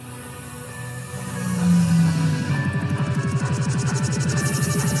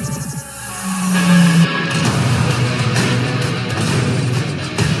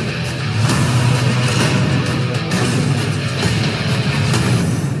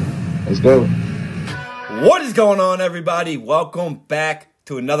Let's go. What is going on, everybody? Welcome back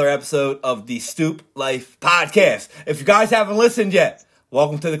to another episode of the Stoop Life Podcast. If you guys haven't listened yet,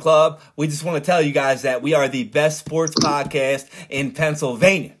 welcome to the club. We just want to tell you guys that we are the best sports podcast in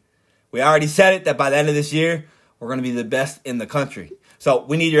Pennsylvania. We already said it, that by the end of this year, we're going to be the best in the country. So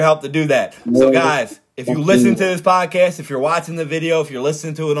we need your help to do that. So guys, if you listen to this podcast, if you're watching the video, if you're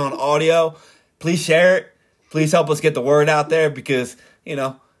listening to it on audio, please share it. Please help us get the word out there because, you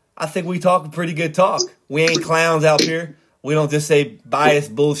know, I think we talk a pretty good talk. We ain't clowns out here. We don't just say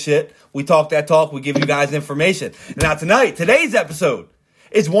biased bullshit. We talk that talk. We give you guys information. Now today's episode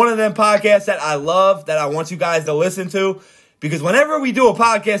is one of them podcasts that I love, that I want you guys to listen to. Because whenever we do a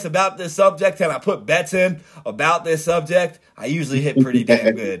podcast about this subject and I put bets in about this subject, I usually hit pretty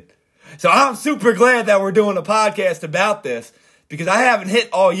damn good. So I'm super glad that we're doing a podcast about this because I haven't hit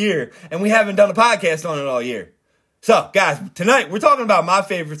all year and we haven't done a podcast on it all year. So, guys, tonight we're talking about my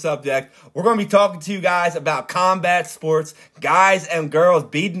favorite subject. We're going to be talking to you guys about combat sports, guys and girls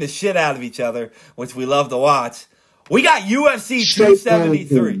beating the shit out of each other, which we love to watch. We got UFC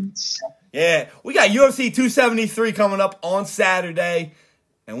 273. Yeah, we got UFC 273 coming up on Saturday,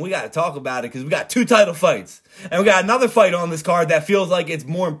 and we got to talk about it because we got two title fights. And we got another fight on this card that feels like it's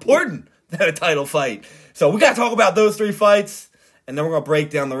more important than a title fight. So we got to talk about those three fights, and then we're going to break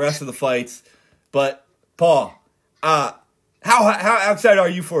down the rest of the fights. But, Paul, how excited are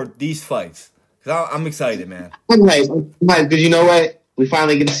you for these fights? Because I'm excited, man. I'm hyped because you know what? We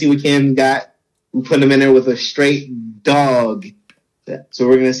finally get to see what Cam got. We put him in there with a straight dog. So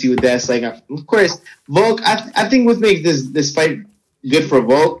we're gonna see what that's like. Of course, Volk. I think what makes this fight good for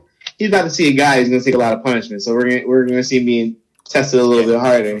Volk, he's about to see a guy who's gonna take a lot of punishment. So we're gonna see him being tested a little bit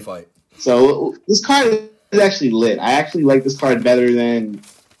harder. So this card is actually lit. I actually like this card better than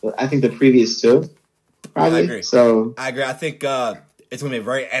I think the previous two. Probably. I agree. I agree. I think it's going to be a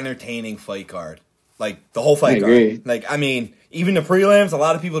very entertaining fight card. Like, the whole fight card. Agree. Like, I mean, even the prelims, a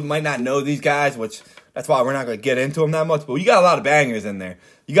lot of people might not know these guys, which that's why we're not going to get into them that much. But you got a lot of bangers in there.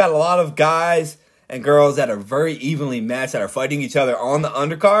 You got a lot of guys and girls that are very evenly matched, that are fighting each other on the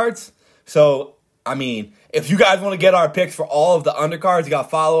undercards. So, I mean, if you guys want to get our picks for all of the undercards, you got to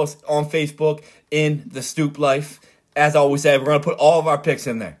follow us on Facebook in the Stoop Life. As always said, we're going to put all of our picks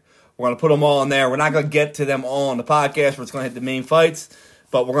in there. We're going to put them all in there. We're not going to get to them all on the podcast where it's going to hit the main fights,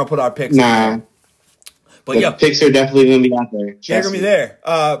 but we're going to put our picks in there. But the picks are definitely going to be out there. They're going to be there.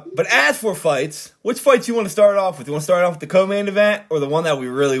 But as for fights, which fights you want to start off with? You want to start off with the co-main event or the one that we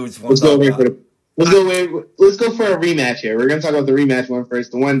really just want to talk about? Let's go for a rematch here. We're going to talk about the rematch one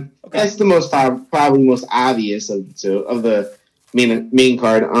first. The one that's the most probably most obvious of the main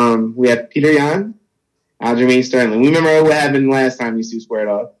card. We have Peter Yan, Aljamain Sterling. We remember what happened last time these two squared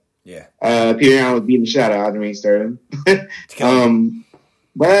off. Yeah. Peter Yan was beating the shit out of Aljamain Sterling.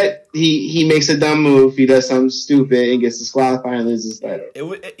 But he makes a dumb move. He does something stupid and gets disqualified and loses his title.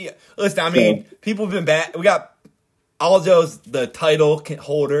 Listen, I mean, people have been bad. We got Aljo's the title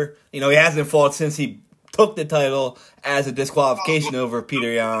holder. You know, he hasn't fought since he took the title as a disqualification over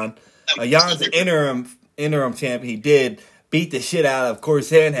Peter Yan. Yan's interim champ. He did beat the shit out of Corey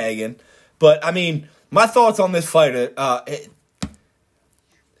Sandhagen. But, I mean, my thoughts on this fight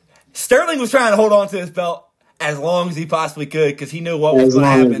Sterling was trying to hold on to his belt as long as he possibly could because he knew what was going to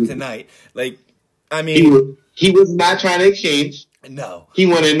happen tonight. Like, I mean, he was not trying to exchange. No, he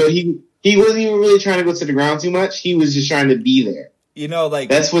wanted to know. He wasn't even really trying to go to the ground too much. He was just trying to be there. You know, like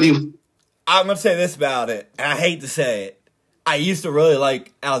that's what he. I'm gonna say this about it, and I hate to say it. I used to really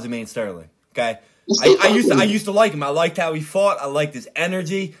like Aljamain Sterling. Okay, I used to like him. I liked how he fought. I liked his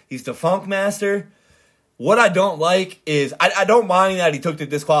energy. He's the Funk Master. What I don't like is I don't mind that he took the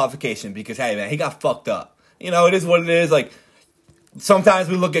disqualification because, hey, man, he got fucked up. You know, it is what it is. Like, sometimes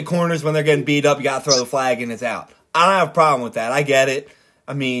we look at corners when they're getting beat up. You got to throw the flag and it's out. I don't have a problem with that. I get it.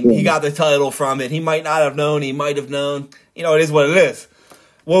 I mean, he got the title from it. He might not have known. He might have known. You know, it is what it is.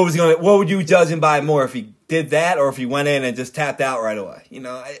 What would you judge him by more, if he did that or if he went in and just tapped out right away? You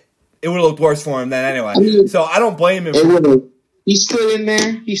know, it would have looked worse for him then anyway. I mean, so I don't blame him. He stood in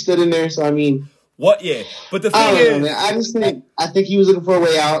there. So, I mean. What? Yeah, but the thing is, I think he was looking for a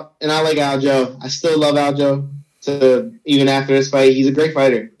way out, and I like Aljo. I still love Aljo. So even after this fight, he's a great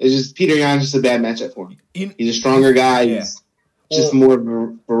fighter. It's just Peter Yan's just a bad matchup for him. He's a stronger guy. Yeah. He's just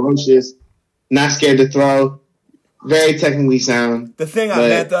more ferocious, not scared to throw, very technically sound. The thing I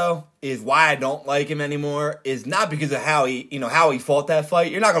meant though is why I don't like him anymore is not because of how he fought that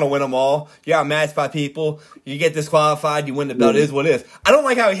fight. You're not going to win them all. You're outmatched by people. You get disqualified. You win the belt. It is what it is. I don't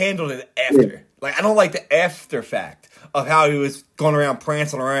like how he handled it after. Like, I don't like the after fact of how he was going around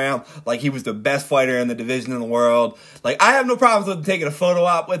prancing around like he was the best fighter in the division in the world. Like, I have no problems with taking a photo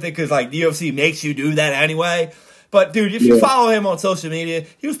op with it because, like, the UFC makes you do that anyway. But, dude, if you follow him on social media,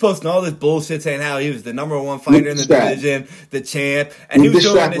 he was posting all this bullshit saying how he was the number one fighter in the division, the champ. And he was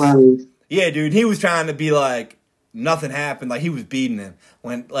doing this. Yeah, dude, he was trying to be like, nothing happened. Like, he was beating him.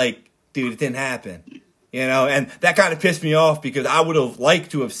 When, like, dude, it didn't happen. You know, and that kind of pissed me off because I would have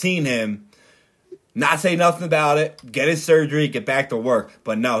liked to have seen him not say nothing about it, get his surgery, get back to work.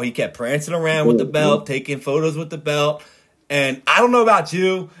 But no, he kept prancing around with the belt, taking photos with the belt. And I don't know about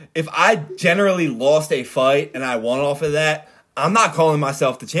you, if I generally lost a fight and I won off of that, I'm not calling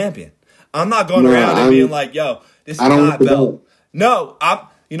myself the champion. I'm not going around and being like, yo, this is my belt. No,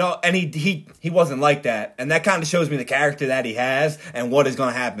 and he wasn't like that. And that kind of shows me the character that he has and what is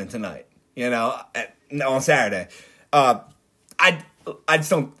going to happen tonight, on Saturday. I just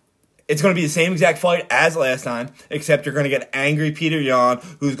don't. It's going to be the same exact fight as last time, except you're going to get angry Peter Yan,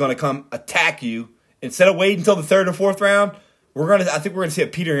 who's going to come attack you. Instead of waiting until the third or fourth round, I think we're going to see a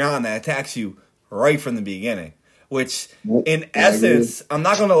Peter Yan that attacks you right from the beginning. Which, in essence, I'm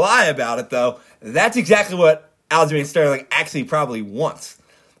not going to lie about it, though. That's exactly what Aljamain Sterling actually probably wants,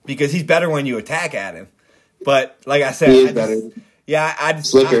 because he's better when you attack at him. But like I said,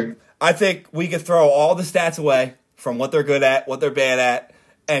 I think we could throw all the stats away from what they're good at, what they're bad at,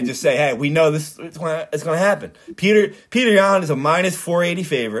 and just say, hey, we know this it's going to happen. Peter Yan is a minus 480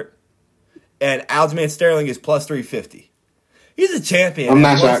 favorite, and Aljamain Sterling is plus 350. He's a champion. I'm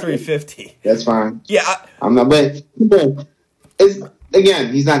not plus 350. That's fine. Yeah, I'm not. But he's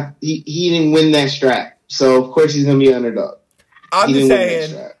not. He didn't win that strap, so of course he's going to be an underdog. I'm just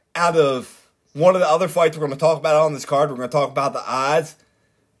saying, out of one of the other fights we're going to talk about on this card, we're going to talk about the odds.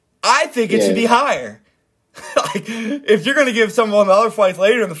 I think it should be higher. Like, if you're going to give someone the other fights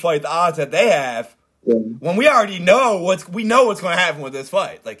later in the fight the odds that they have, when we already know what's going to happen with this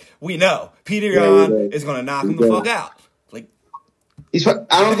fight. Like, we know Peter Yan is going to knock him the fuck out. Like,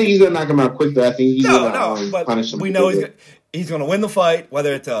 I don't think he's going to knock him out quick though. I think he's going to punish him. We know he's going to win the fight,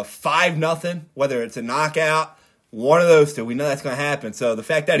 whether it's a 5-0, whether it's a knockout. One of those two. We know that's going to happen. So the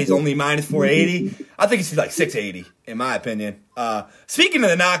fact that he's only minus 480, I think he's like 680, in my opinion. Speaking of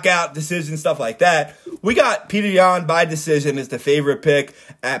the knockout decision, stuff like that, we got Peter Yan by decision as the favorite pick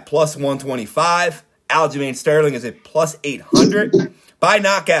at plus 125. Aljamain Sterling is at plus 800 by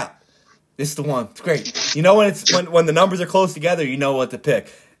knockout. This is the one. It's great. You know when the numbers are close together, you know what to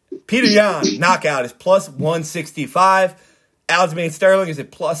pick. Peter Yan knockout is plus 165. Aljamain Sterling is at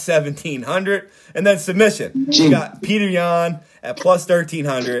plus 1,700. And then submission. We got Peter Yan at plus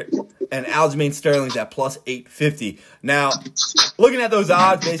 1,300. And Aljamain Sterling's at plus 850. Now, looking at those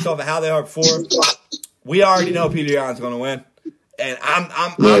odds based off of how they are before, we already know Peter Yan's going to win. And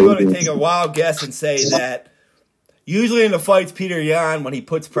I'm going to take a wild guess and say that usually in the fights, Peter Yan, when he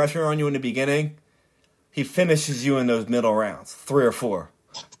puts pressure on you in the beginning, he finishes you in those middle rounds, 3 or 4.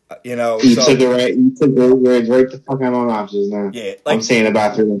 You took it right. You took it right the fuck out of my mouth just now. Yeah, like, I'm saying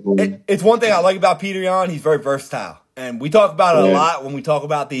about 3 or 4. It's one thing I like about Peter Yan. He's very versatile, and we talk about it a lot when we talk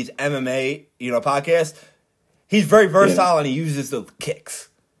about these MMA, podcasts. He's very versatile, and he uses the kicks.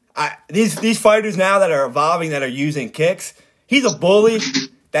 These fighters now that are evolving, that are using kicks. He's a bully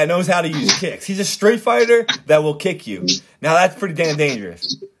that knows how to use kicks. He's a street fighter that will kick you. Now that's pretty damn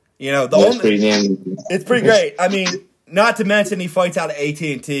dangerous. It's pretty great. I mean. Not to mention he fights out of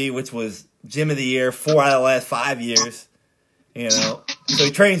AT&T, which was Gym of the Year 4 out of the last 5 years. So he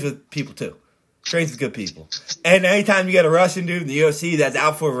trains with people too. Trains with good people. And anytime you get a Russian dude in the UFC that's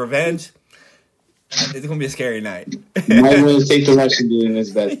out for revenge, it's going to be a scary night. You might want to take the Russian dude in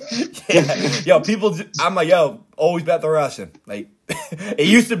this bet. I'm like, always bet the Russian. Like, it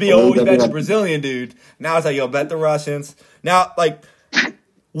used to be always bet the Brazilian dude. Now it's like, bet the Russians. Now, like,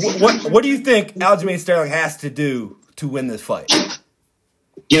 what do you think Aljamain Sterling has to do to win this fight?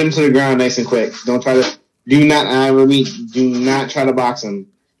 Get him to the ground nice and quick. Do not try to box him.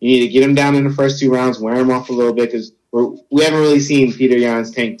 You need to get him down in the first 2 rounds, wear him off a little bit, because we haven't really seen Peter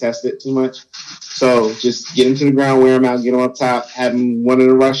Yan's tank test it too much. So just get him to the ground, wear him out, get him up top, have him wanting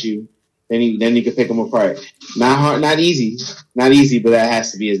to rush you. Then you can pick him apart. Not hard, not easy, but that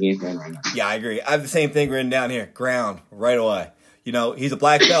has to be his game plan right now. Yeah, I agree. I have the same thing written down here. Ground right away. He's a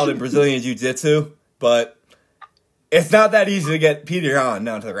black belt in Brazilian Jiu-Jitsu, but it's not that easy to get Peter Yan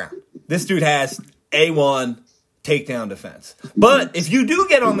down to the ground. This dude has A1 takedown defense. But if you do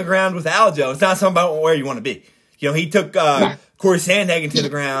get on the ground with Aljo, it's not something about where you want to be. He took Corey Sandhagen to the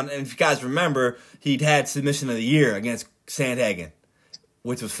ground, and if you guys remember, he'd had submission of the year against Sandhagen,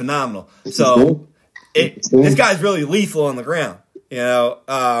 which was phenomenal. So this guy's really lethal on the ground.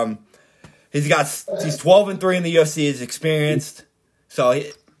 He's 12-3 in the UFC. He's experienced, so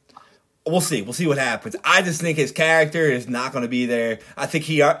we'll see. We'll see what happens. I just think his character is not going to be there. I think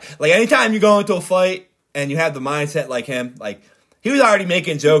anytime you go into a fight and you have the mindset like him, like he was already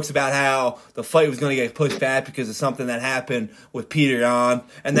making jokes about how the fight was going to get pushed back because of something that happened with Peter Yan,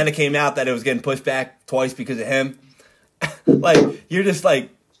 and then it came out that it was getting pushed back twice because of him. Like you're just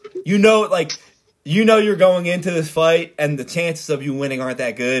like, you're going into this fight, and the chances of you winning aren't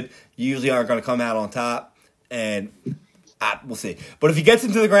that good. You usually aren't going to come out on top, and we'll see. But if he gets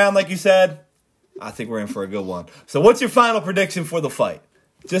into the ground, like you said, I think we're in for a good one. So what's your final prediction for the fight?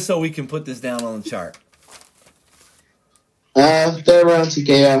 Just so we can put this down on the chart. Third round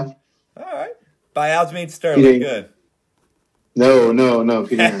TKO. All right. By Aljamain Sterling. Good. No.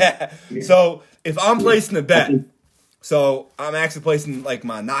 Peter. So if I'm placing a bet, so I'm actually placing like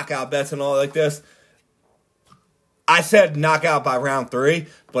my knockout bets and all like this, I said knockout by round 3,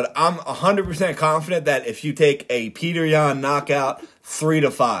 but I'm 100% confident that if you take a Peter Yan knockout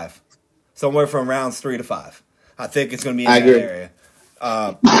 3-5, somewhere from rounds 3 to 5, I think it's going to be in that area.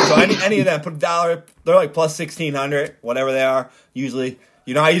 So any of them, put $1. They're like plus 1,600, whatever they are. Usually,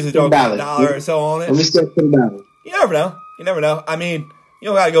 I usually throw $1 or so on it. Let me still put $1. You never know. I mean, you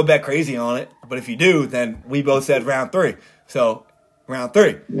don't got to go bet crazy on it. But if you do, then we both said round 3. So round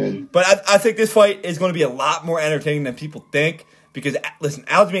 3. Yeah. But I think this fight is going to be a lot more entertaining than people think. Because, listen,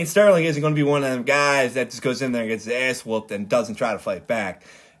 Aljamain Sterling isn't going to be one of them guys that just goes in there and gets his ass whooped and doesn't try to fight back.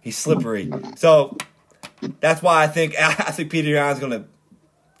 He's slippery. So that's why I think Peter Yan's going to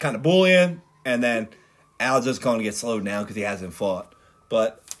kind of bully, and then Al's just going to get slowed down because he hasn't fought.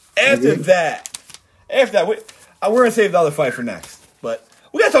 But after that, we're going to save the other fight for next. But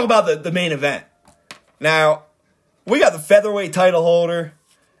we got to talk about the main event. Now, we got the featherweight title holder,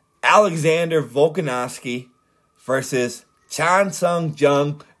 Alexander Volkanovski, versus Chan Sung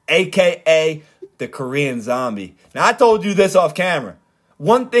Jung, a.k.a. the Korean Zombie. Now, I told you this off camera.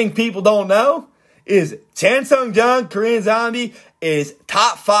 One thing people don't know is Chan Sung Jung, Korean Zombie, is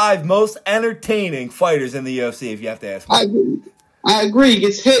top 5 most entertaining fighters in the UFC, if you have to ask me. I agree. He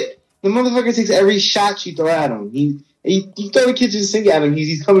gets hit. The motherfucker takes every shot you throw at him. He throw the kitchen sink at him.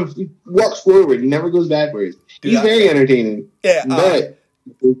 He walks forward. He never goes backwards. Dude, he's very entertaining. Yeah, but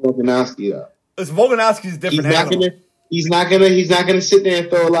Volkanovski though. Listen, Volkanovski's a different animal. He's not gonna sit there and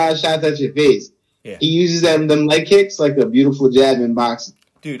throw a lot of shots at your face. Yeah. He uses them leg kicks like a beautiful jab in boxing.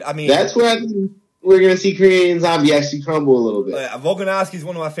 Dude, I mean, that's where I think we're going to see Korean Zombie actually crumble a little bit. Volkanovski's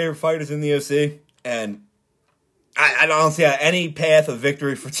one of my favorite fighters in the UFC, and I don't see any path of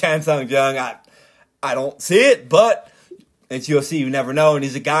victory for Chan Sung Jung. I don't see it, but it's UFC. You never know, and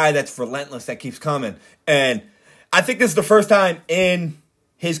he's a guy that's relentless, that keeps coming. And I think this is the first time in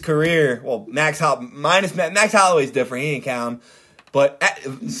his career, well, Max Holloway's different. He ain't count him. But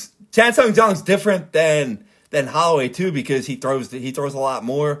Chan Sung Jung's different than Holloway too, because he throws a lot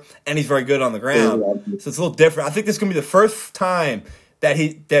more, and he's very good on the ground. So it's a little different. I think this is gonna be the first time that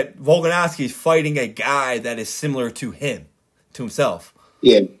Volkanovski is fighting a guy that is similar to himself.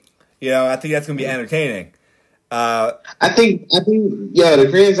 Yeah, I think that's gonna be entertaining. I think the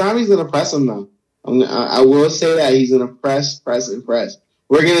Korean Zombie's gonna press him though. I will say that he's gonna press.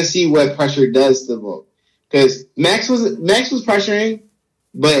 We're gonna see what pressure does to Volk, because Max was pressuring.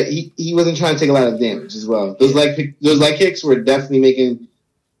 But he wasn't trying to take a lot of damage as well. Those leg kicks were definitely making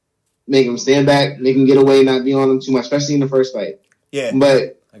him stand back, make him get away, not be on him too much, especially in the first fight. Yeah,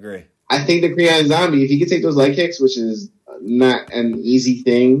 but I agree. I think the Korean Zombie, if he could take those leg kicks, which is not an easy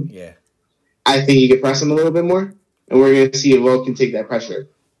thing, I think he could press him a little bit more, and we're going to see if Volk can take that pressure.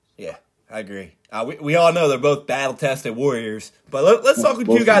 Yeah, I agree. We all know they're both battle-tested warriors, but let's talk with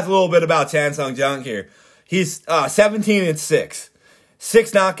you guys a little bit about Chan Sung Jung here. He's 17-6.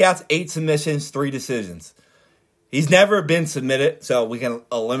 6 knockouts, 8 submissions, 3 decisions. He's never been submitted, so we can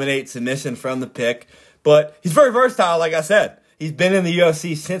eliminate submission from the pick. But he's very versatile, like I said. He's been in the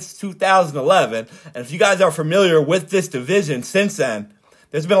UFC since 2011. And if you guys are familiar with this division since then,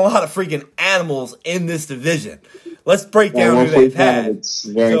 there's been a lot of freaking animals in this division. Let's break down who they've had.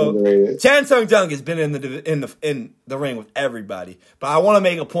 So, Chan Sung Jung has been in the ring with everybody. But I want to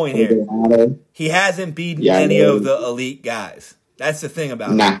make a point here. He hasn't beaten any of the elite guys. That's the thing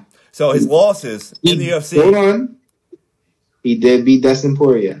about him. So his losses in the UFC. Hold on. He did beat Dustin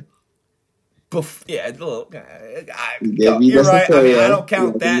Poirier. You're right. I don't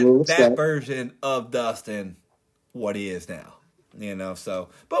count that version of Dustin what he is now. So,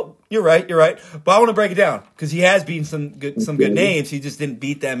 but you're right. But I want to break it down because he has beaten some good names. He just didn't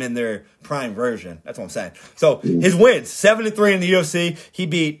beat them in their prime version. That's what I'm saying. So his wins 7-3 in the UFC. He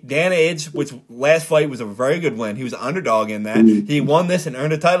beat Dan Age, which last fight was a very good win. He was an underdog in that. He won this and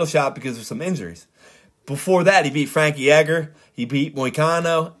earned a title shot because of some injuries. Before that, he beat Frankie Edgar, he beat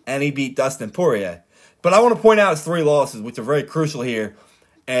Moicano, and he beat Dustin Poirier. But I want to point out his 3 losses, which are very crucial here,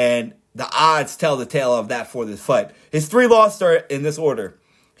 and the odds tell the tale of that for this fight. His 3 losses are in this order.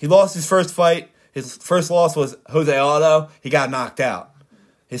 He lost his first fight. His first loss was Jose Aldo. He got knocked out.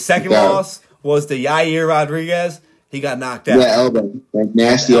 His second loss was to Yair Rodriguez. He got knocked out. Yeah, elbow. Like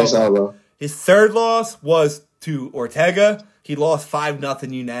nasty-ass elbow. His third loss was to Ortega. He lost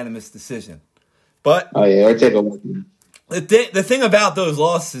 5-0 unanimous decision. But Ortega. The thing about those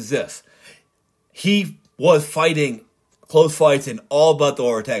losses is this. He was fighting close fights in all but the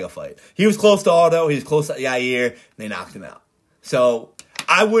Ortega fight. He was close to Aldo, he was close to Yair, and they knocked him out. So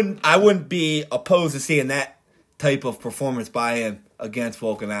I wouldn't be opposed to seeing that type of performance by him against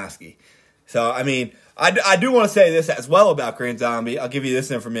Volkanovski. So I mean, I do want to say this as well about Korean Zombie. I'll give you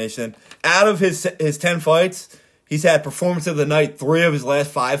this information. Out of his 10 fights, he's had performance of the night 3 of his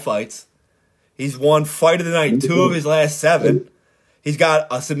last 5 fights. He's won fight of the night 2 of his last 7. He's got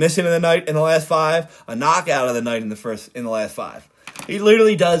a submission of the night in the last 5, a knockout of the night in the last 5. He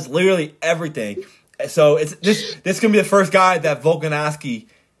literally does everything. So this can be the first guy that Volkanovski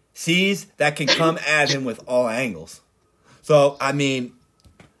sees that can come at him with all angles. So I mean,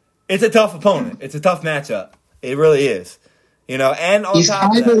 it's a tough opponent. It's a tough matchup. It really is. And on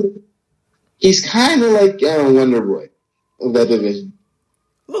top of that, he's kind of like Wonder Boy of that division.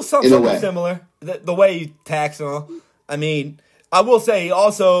 A little something similar. The way he attacks him. I mean, I will say he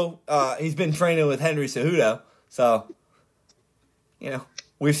also he's been training with Henry Cejudo, so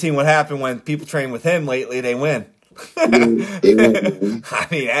we've seen what happened when people train with him lately. They win. I mean,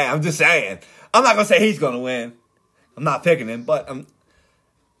 hey, I'm just saying. I'm not gonna say he's gonna win. I'm not picking him, but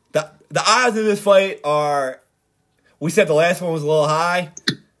the odds of this fight are. We said the last one was a little high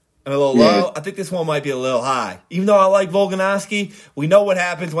and a little low. I think this one might be a little high. Even though I like Volkanovski, we know what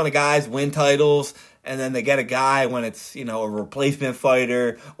happens when the guys win titles. And then they get a guy when it's, a replacement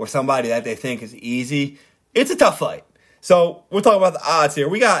fighter or somebody that they think is easy. It's a tough fight. So we're talking about the odds here.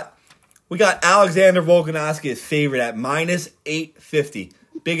 We got Alexander Volkanovski as favorite at -850.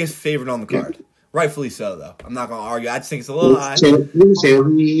 Biggest favorite on the card. Rightfully so, though. I'm not going to argue. I just think it's a little high. He's a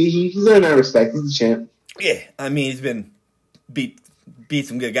champ. He's earned that respect. He's a champ. Yeah, I mean, he's been beat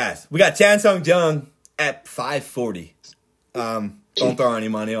some good guys. We got Chan Sung Jung at 540. Don't throw any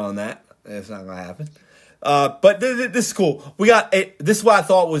money on that. It's not going to happen. But this is cool. This is what I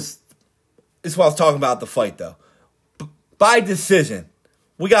thought was. This is what I was talking about the fight, though. By decision,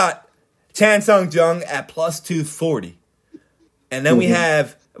 we got Chan Sung Jung at +240. And then we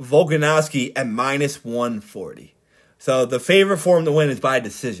have Volkanovski at -140. So the favorite for him to win is by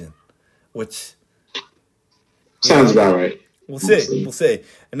decision, which. Sounds about right. We'll see.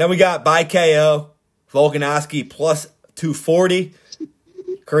 And then we got by KO, Volkanovski +240.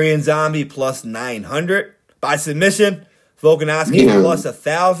 Korean Zombie +900. By submission, Volkanovski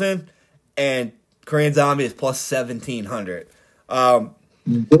 +1,000. And Korean Zombie is +1,700.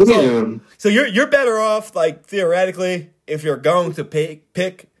 So you're better off, like, theoretically, if you're going to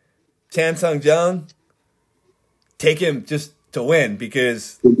pick Chan Sung Jung, take him just to win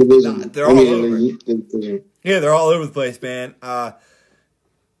because they're all over. Yeah, they're all over the place, man.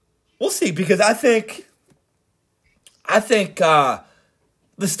 We'll see because I think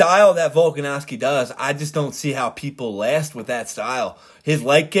the style that Volkanovski does, I just don't see how people last with that style. His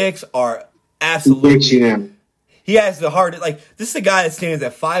leg kicks are absolutely. He has the hard. This is a guy that stands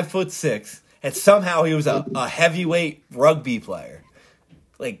at 5'6", and somehow he was a heavyweight rugby player.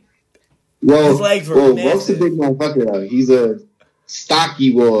 His legs were massive. Volk's a big motherfucker though. He's a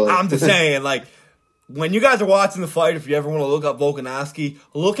stocky boy. I'm just saying, when you guys are watching the fight, if you ever want to look up Volkanovski,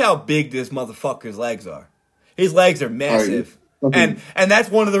 look how big this motherfucker's legs are. His legs are massive. And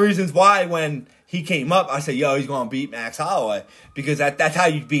that's one of the reasons why when he came up, I said, yo, he's going to beat Max Holloway. Because that's how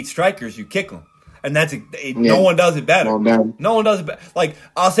you beat strikers. You kick them. And no one does it better. No one does it better.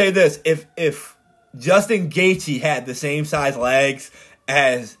 I'll say this. If Justin Gaethje had the same size legs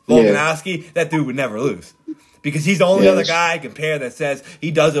as Volkanovski, that dude would never lose. Because he's the only other guy I compare that says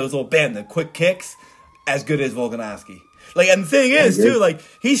he does those little the quick kicks as good as Volkanovski. And the thing is, too,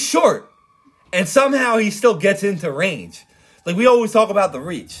 he's short. And somehow he still gets into range. We always talk about the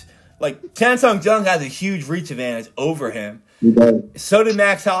reach. Chan Sung Jung has a huge reach advantage over him. So did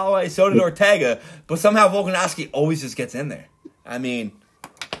Max Holloway, so did Ortega. But somehow Volkanovski always just gets in there. I mean,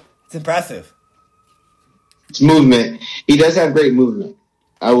 it's impressive. It's movement. He does have great movement.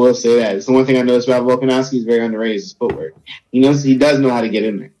 I will say that. It's the one thing I noticed about Volkanovski. He's very underrated. His footwork. He does know how to get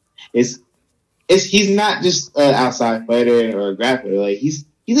in there. He's not just an outside fighter or a grappler. Like he's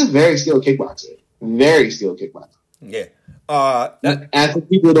a very skilled kickboxer. Very skilled kickboxer. Yeah. I think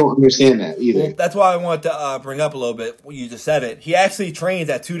people don't understand that either. Well, that's why I wanted to bring up a little bit. You just said it. He actually trains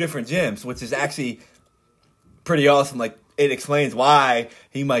at 2 different gyms, which is actually pretty awesome. Like, it explains why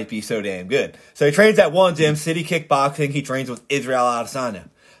he might be so damn good. So he trains at one gym, City Kickboxing. He trains with Israel Adesanya.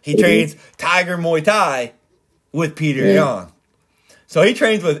 He trains Tiger Muay Thai with Peter Yan. So he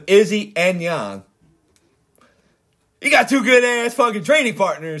trains with Izzy and Yan. You got 2 good ass fucking training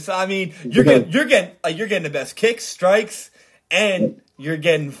partners. I mean, you're getting the best kicks, strikes, and you're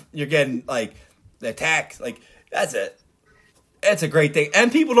getting like the attacks. Like that's it. It's a great thing.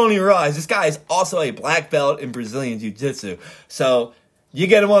 And people don't even realize this guy is also a black belt in Brazilian Jiu-Jitsu. So you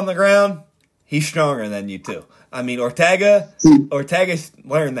get him on the ground, he's stronger than you too. I mean, Ortega's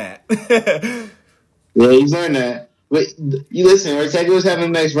learned that. Yeah, he's learned that. But you listen, Ortega was having a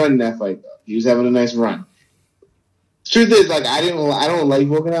nice run in that fight, though. He was having a nice run. Truth is, like, I don't like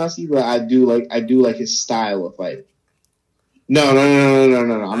Volkanovski, but I do like his style of fighting. No.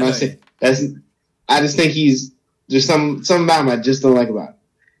 I'm not saying that's. I just think there's something about him I just don't like about him.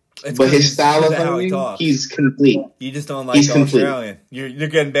 But his style of fighting, he's complete. You just don't like the Australian. You're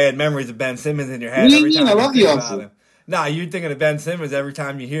getting bad memories of Ben Simmons in your head every time I love you the think about him. Nah, you're thinking of Ben Simmons every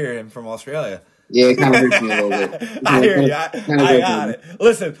time you hear him from Australia. Yeah, it kind of hurts me a little bit. I hear you. I got it.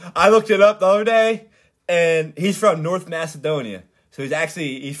 Listen, I looked it up the other day, and he's from North Macedonia. So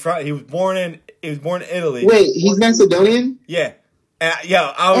he was born in Italy. Wait, he's Macedonian? Yeah.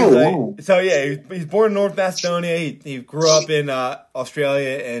 He's born in North Macedonia. He grew up in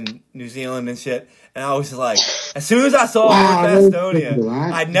Australia and New Zealand and shit. And I was just like, as soon as I saw North Macedonia,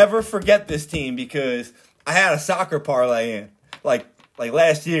 I'd never forget this team because I had a soccer parlay in like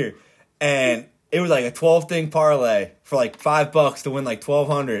last year, and it was like a 12-thing parlay for like $5 to win like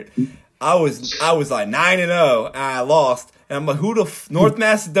 $1,200. I was like 9-0 and I lost. And I'm like, North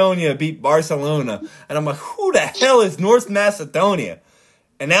Macedonia beat Barcelona. And I'm like, who the hell is North Macedonia?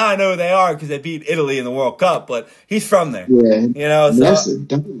 And now I know they are because they beat Italy in the World Cup. But he's from there. Yeah. You know, so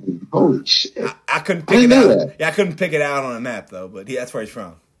Macedonia. Holy shit. I couldn't pick it out. Yeah, I couldn't pick it out on a map though. But that's where he's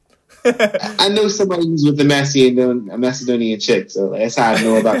from. I know somebody who's with a Macedonian chick, so that's how I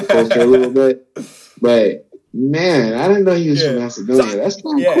know about the culture a little bit. But man, I didn't know he was from Macedonia. So, that's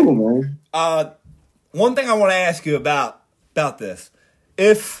kind of cool, man. One thing I want to ask you about this: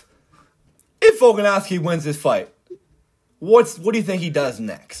 if Volkanovski wins this fight, what do you think he does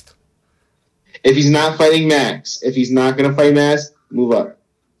next? If he's not fighting Max, if he's not going to fight Max, move up.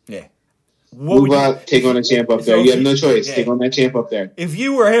 Yeah, move up, take on a champ up there. You have no choice. Yeah. Take on that champ up there. If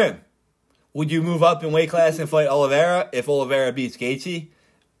you were him, would you move up in weight class and fight Oliveira if Oliveira beats Gaethje?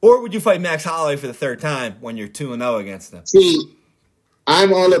 Or would you fight Max Holloway for the 3rd time when you're 2-0 against him? See,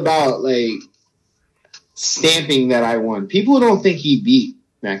 I'm all about, like, stamping that I won. People don't think he beat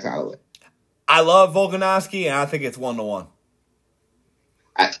Max Holloway. I love Volkanovski, and I think it's 1-1.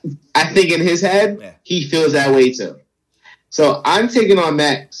 I think in his head, he feels that way too. So I'm taking on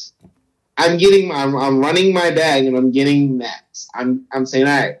Max. I'm running my bag, and I'm getting Max. I'm saying,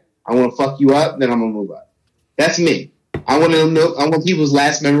 all right, I want to fuck you up, then I'm going to move up. That's me. I want people's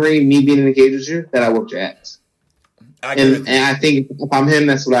last memory, me being in the cage with you, that I whooped your ass. And I think if I'm him,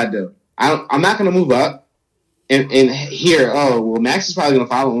 that's what I do. I'm not going to move up and hear, Max is probably going to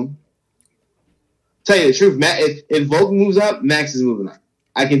follow him. Tell you the truth, if Volk moves up, Max is moving up.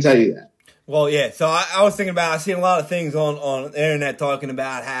 I can tell you that. Well, yeah. So I was thinking about, I've seen a lot of things on the internet talking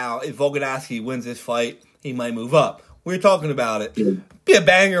about how if Volkanovski wins this fight, he might move up. We were talking about it. Yeah. Be a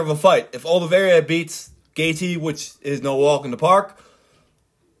banger of a fight. If Oliveira beats Gaethje, which is no walk in the park,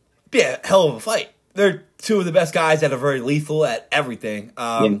 be a hell of a fight. They're 2 of the best guys that are very lethal at everything.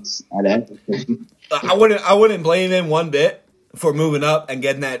 Yes, I wouldn't blame him one bit for moving up and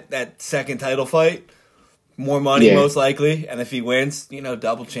getting that 2nd title fight. More money, most likely. And if he wins,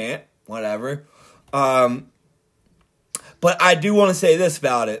 double champ, whatever. But I do want to say this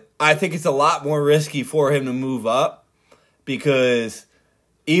about it. I think it's a lot more risky for him to move up because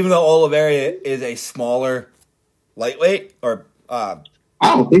even though Oliveira is a smaller lightweight or I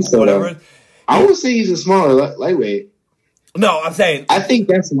don't think so. Whatever, I would say he's a smaller lightweight. No, I'm saying I think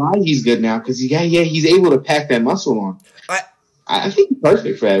that's why he's good now because he's able to pack that muscle on. I think he's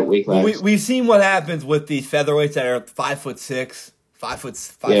perfect for that weight class. We've seen what happens with these featherweights that are 5'6",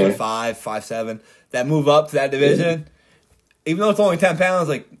 5'5", 5'7", that move up to that division. Even though it's only 10 pounds,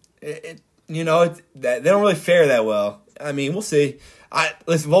 they don't really fare that well. I mean, we'll see.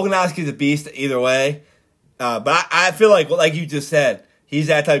 Listen, Volkanovski's a beast either way. But I feel like you just said, he's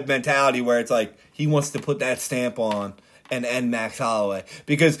that type of mentality where it's like he wants to put that stamp on and end Max Holloway.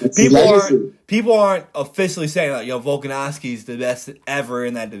 Because people aren't officially saying, like, yo, Volkanovski's the best ever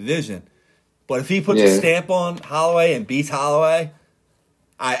in that division. But if he puts a stamp on Holloway and beats Holloway,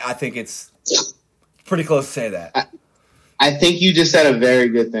 I think it's pretty close to say that. I think you just said a very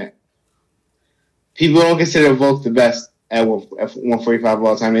good thing. People don't consider Volk the best at 145 of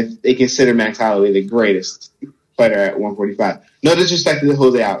all time. They consider Max Holloway the greatest fighter at 145. No disrespect to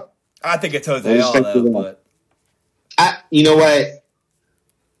Jose Aldo. I think it's Jose Aldo, but you know what?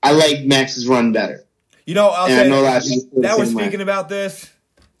 I like Max's run better. You know, I'll say that we're speaking about this.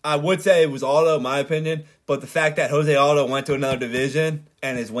 I would say it was Aldo, in my opinion, but the fact that Jose Aldo went to another division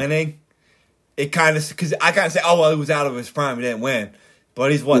and is winning, it kind of, because I kind of say, oh well, he was out of his prime, he didn't win,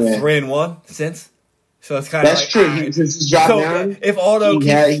 but he's 3-1 since. So it's kind of that's true. Since he's dropped down, if Aldo he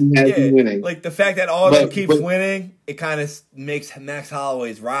has been winning. Like the fact that Aldo keeps winning, it kind of makes Max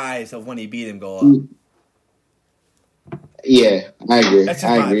Holloway's rise of when he beat him go up. Yeah, I agree.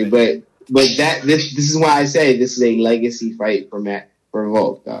 I agree. But this is why I say this is a legacy fight for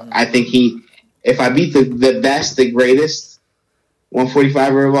Volk. I think if I beat the best, the greatest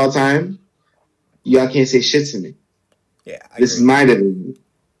 145er of all time, y'all can't say shit to me. Yeah, this is my division.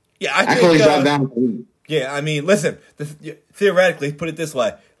 Yeah, I can always drop down for me. Yeah, I mean, listen. Theoretically, put it this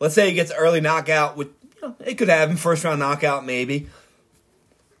way: let's say he gets early knockout. It could happen, first round knockout, maybe.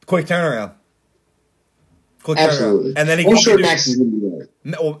 Quick turnaround. Absolutely. And then I'm sure Max is going to be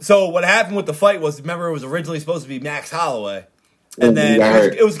there. So what happened with the fight was, remember, it was originally supposed to be Max Holloway, and then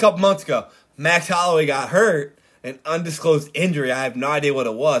it was a couple months ago. Max Holloway got hurt, an undisclosed injury. I have no idea what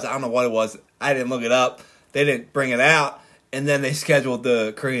it was. I don't know what it was. I didn't look it up. They didn't bring it out. And then they scheduled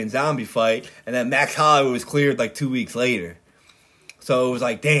the Korean Zombie fight, and then Max Holloway was cleared like 2 weeks later. So it was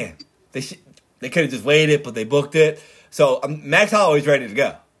like, damn, they could have just waited, but they booked it. So Max Holloway's ready to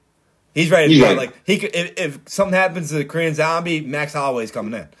go. He's ready to go. Like he could, if something happens to the Korean Zombie, Max Holloway's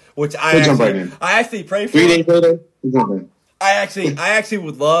coming in. Which I actually pray for. 3 days later, he's coming. I actually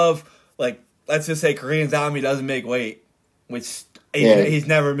would love, like, let's just say Korean Zombie doesn't make weight, which he's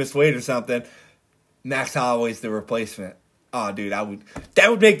never missed weight or something. Max Holloway's the replacement. Oh, dude, that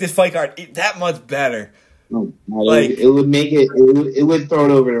would make this fight card that much better. It would make it. It would throw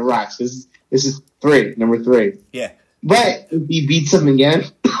it over the rocks. This is number 3. Yeah, but if he beats him again,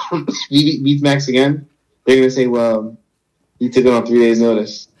 he beats Max again, they're gonna say, well, he took it on 3 days'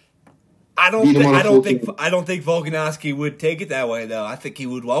 notice. I don't think Volkanovski would take it that way though. I think he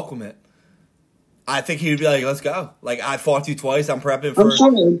would welcome it. I think he would be like, let's go. Like, I fought you twice. I'm prepping for. I'm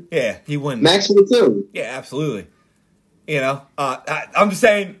sure. Yeah, he wouldn't. Max would too. Yeah, absolutely. You know, I'm just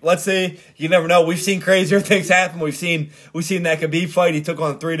saying. Let's see. You never know. We've seen crazier things happen. We've seen that Khabib fight. He took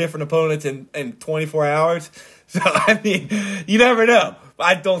on 3 different opponents in 24 hours. So I mean, you never know.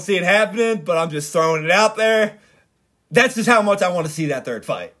 I don't see it happening, but I'm just throwing it out there. That's just how much I want to see that third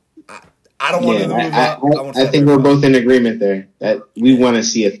fight. I don't want to move up. I think we're both in agreement there that we want to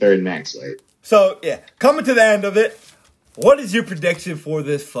see a third Max fight. So yeah, coming to the end of it, what is your prediction for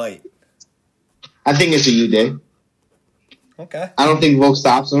this fight? I think it's a U day. Okay. I don't think Volk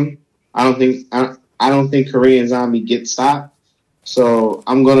stops him. I don't think Korean Zombie gets stopped. So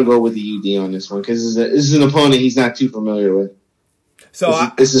I'm gonna go with the UD on this one because this is an opponent he's not too familiar with.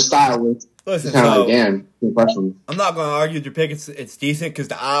 So it's a style with kind of like damn impression. I'm not gonna argue with your pick. It's decent because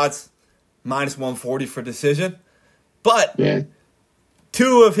the odds -140 for decision, but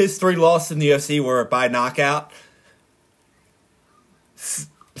 2 of his 3 losses in the UFC were by knockout. This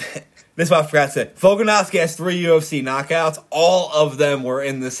is what I forgot to say. Volkanovski has 3 UFC knockouts. All of them were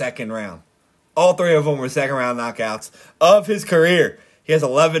in the second round. All 3 of them were second round knockouts. Of his career, he has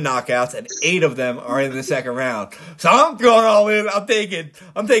 11 knockouts, and 8 of them are in the second round. So I'm going all in. I'm taking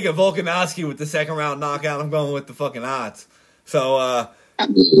Volkanovski with the second round knockout. I'm going with the fucking odds. So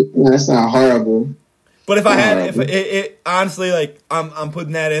that's not horrible. But if I had, honestly, like I'm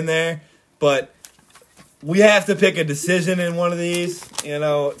putting that in there. But we have to pick a decision in one of these, you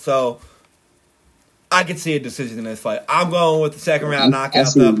know. So I could see a decision in this fight. I'm going with the second round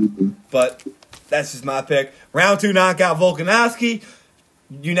knockout though. But that's just my pick. Round 2 knockout Volkanovski,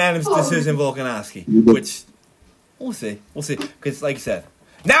 unanimous decision Volkanovski. Which we'll see. Because like you said,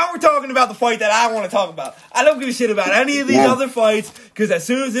 now we're talking about the fight that I want to talk about. I don't give a shit about any of these other fights because as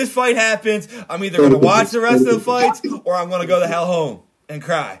soon as this fight happens, I'm either going to watch the rest of the fights or I'm going to go the hell home and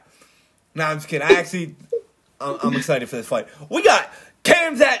cry. No, I'm just kidding. I'm excited for this fight. We got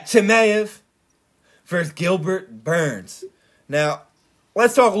Khamzat Chimaev versus Gilbert Burns. Now,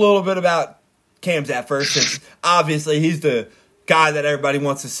 let's talk a little bit about Khamzat first, since obviously he's the guy that everybody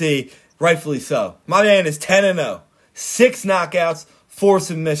wants to see. Rightfully so. My man is 10-0. 6 knockouts, 4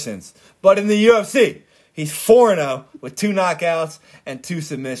 submissions. But in the UFC, he's 4-0 with 2 knockouts and 2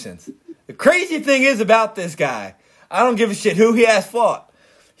 submissions. The crazy thing is about this guy, I don't give a shit who he has fought.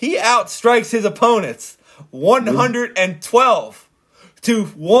 He outstrikes his opponents 112 to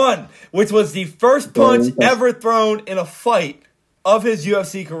 1, which was the first punch ever thrown in a fight of his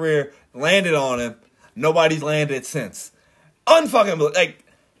UFC career. Landed on him. Nobody's landed it since. Unfucking like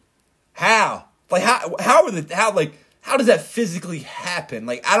how? Like how does that physically happen?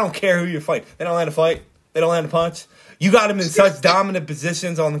 Like, I don't care who you fight. They don't land a fight. They don't land a punch. You got them in such dominant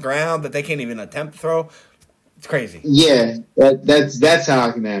positions on the ground that they can't even attempt to throw. It's crazy. Yeah, that's how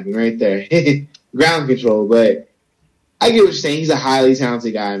it can happen right there. Ground control, but I get what you're saying. He's a highly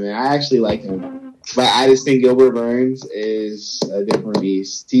talented guy, man. I actually like him. But I just think Gilbert Burns is a different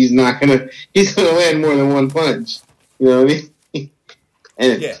beast. He's gonna land more than one punch. You know what I mean?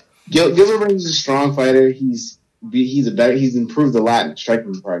 And yeah. Gilbert Burns is a strong fighter. He's improved a lot in the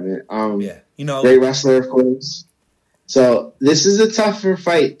striking department. Great wrestler, of course. So this is a tougher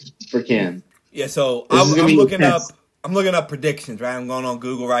fight for Cam. Yeah, so I'm looking up predictions, right? I'm going on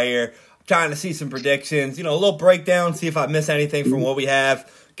Google right here, trying to see some predictions, a little breakdown, see if I miss anything from what we have,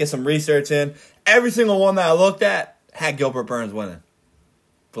 get some research in. Every single one that I looked at had Gilbert Burns winning.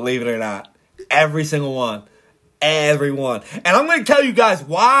 Believe it or not. Every single one. Every one. And I'm going to tell you guys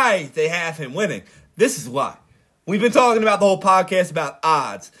why they have him winning. This is why. We've been talking about the whole podcast about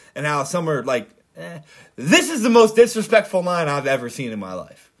odds and how some are like, This is the most disrespectful line I've ever seen in my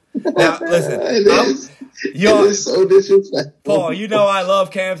life. Now, listen. It is so disrespectful. Paul, I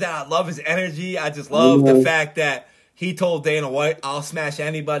love Cam's out. I love his energy. I just love the fact that he told Dana White, I'll smash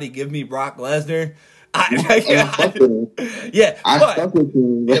anybody. Give me Brock Lesnar. But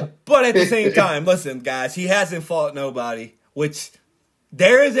at the same time, listen, guys, he hasn't fought nobody, which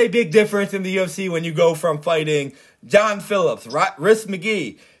there is a big difference in the UFC when you go from fighting John Phillips, Rhys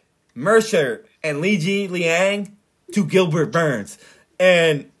McGee, Mercer, and Li Ji Liang to Gilbert Burns.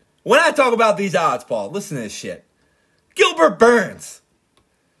 And when I talk about these odds, Paul, listen to this shit. Gilbert Burns,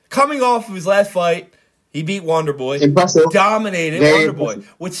 coming off of his last fight, he beat Wonderboy. Impressive. Dominated Very Wonderboy,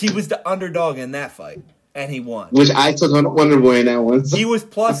 impressive. Which he was the underdog in that fight. And he won. Which I took on Wonderboy in that one. He was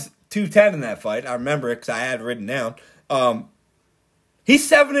plus 210 in that fight. I remember it because I had it written down. He's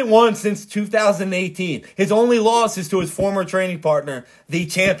 7-1 since 2018. His only loss is to his former training partner, the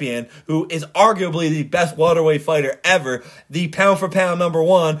champion, who is arguably the best welterweight fighter ever, the pound-for-pound number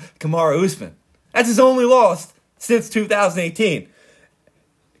 1, Kamaru Usman. That's his only loss since 2018.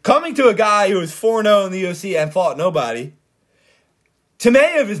 Coming to a guy who is 4-0 in the UFC and fought nobody,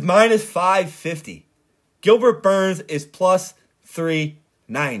 Chimaev is minus 550. Gilbert Burns is plus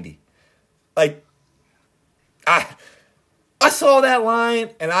 390. Like, I saw that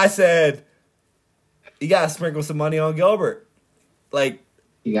line and I said, you got to sprinkle some money on Gilbert. Like,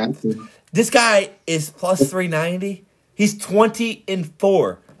 you got to. This guy is plus 390. He's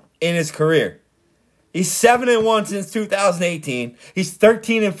 20-4 in his career. He's 7-1 since 2018. He's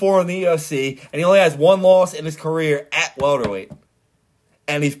 13-4 in the UFC, and he only has one loss in his career at welterweight.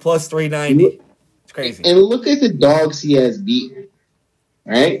 And he's plus 390. It's crazy. And look at the dogs he has beaten.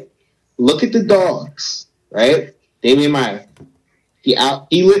 Right? Look at the dogs. Right? Damian Maia. He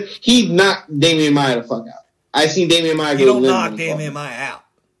knocked Damian Maia the fuck out. I seen Damian Maia go. You don't knock Damian Maia out.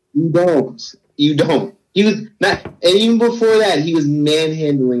 You don't. He was not, and even before that, he was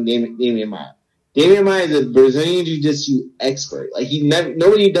manhandling Damian Maia. Damian Maia is a Brazilian Jiu-Jitsu expert. Like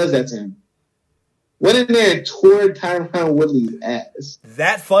nobody does that to him. Went in there and tore Tyron Woodley's ass.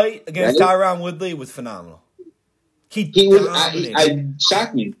 That fight against Tyron Woodley was phenomenal. He was. I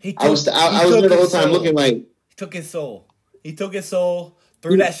shocked me. I was there the whole time looking like he took his soul. He took his soul,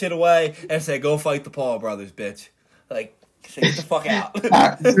 threw that shit away, and said, "Go fight the Paul brothers, bitch." Like, get the fuck out.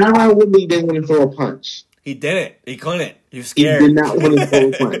 Tyron Woodley didn't want to throw a punch. He didn't. He couldn't. He was scared. He did not want to throw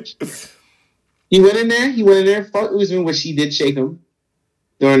a punch. He went in there, fought Usman, which he did shake him.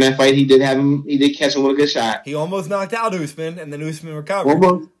 During that fight, he did catch him with a good shot. He almost knocked out Usman, and then Usman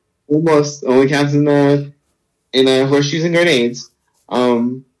recovered. Almost. Only counts in horseshoes and grenades.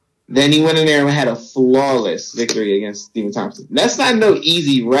 Then he went in there and had a flawless victory against Stephen Thompson. That's not no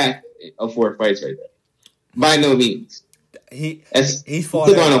easy rack of 4 fights right there. By no means. He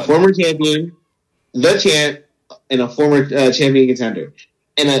fought on a former champion, the champ, and a former champion contender.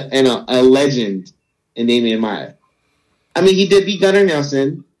 And a legend in Damian Maia. I mean, he did beat Gunnar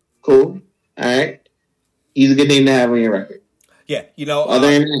Nelson. Cool. All right. He's a good name to have on your record. Yeah,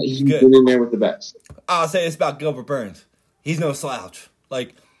 other than that, he's been in there with the best. I'll say this about Gilbert Burns. He's no slouch.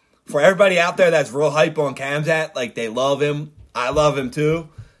 Like, for everybody out there that's real hype on Khamzat, like, they love him. I love him, too.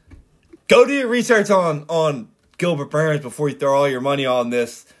 Go do your research on Gilbert Burns before you throw all your money on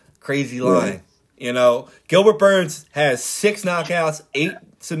this crazy line. Right. You know, Gilbert Burns has 6 knockouts, 8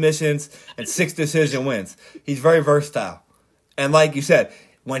 submissions, and 6 decision wins. He's very versatile. And like you said,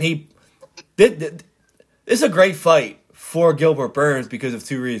 when he this is a great fight for Gilbert Burns because of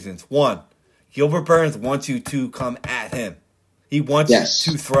 2 reasons. One, Gilbert Burns wants you to come at him. He wants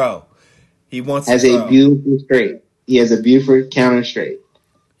you to throw. He wants has to throw. a beautiful straight. He has a beautiful counter straight.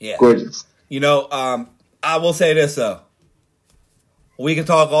 Yeah. Gorgeous. You know, I will say this, though. We can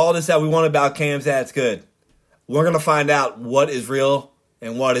talk all this that we want about Khamzat's good. We're going to find out what is real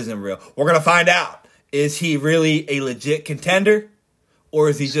and what isn't real. We're going to find out, is he really a legit contender? Or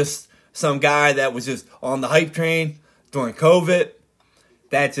is he just some guy that was just on the hype train during COVID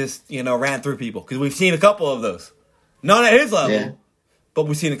that just, ran through people? Because we've seen a couple of those. Not at his level, but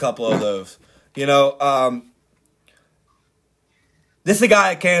we've seen a couple of those. This is a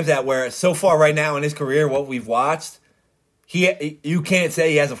guy at Khamzat where so far right now in his career, what we've watched, you can't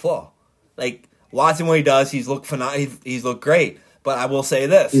say he has a flaw. Like, watching what he does, he's looked phenomenal. He's looked great. But I will say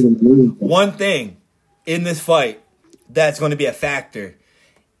this. One thing in this fight that's going to be a factor,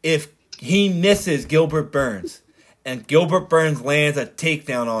 if he misses Gilbert Burns and Gilbert Burns lands a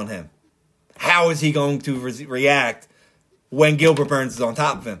takedown on him, how is he going to react when Gilbert Burns is on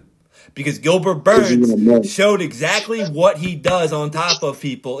top of him? Because Gilbert Burns showed exactly what he does on top of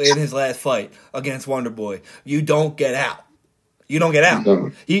people in his last fight against Wonderboy. You don't get out. You don't get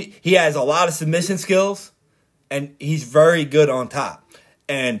out. He has a lot of submission skills, and he's very good on top.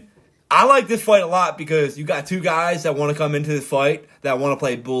 And I like this fight a lot because you got 2 guys that want to come into this fight that want to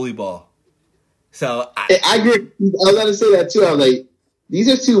play bully ball. So I agree. I was going to say that too. I was like, these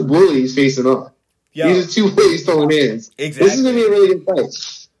are 2 bullies facing off. These are 2 bullies throwing hands. Exactly. This is going to be a really good fight.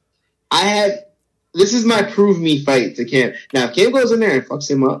 This is my prove me fight to Cam. Now, if Cam goes in there and fucks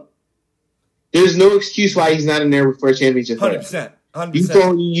him up, there's no excuse why he's not in there for a championship. 100%. 100%.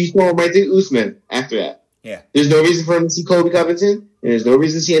 You throw him right to Usman after that. Yeah. There's no reason for him to see Colby Covington, and there's no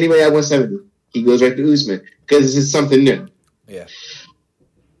reason to see anybody at 170. He goes right to Usman because this is something new. Yeah.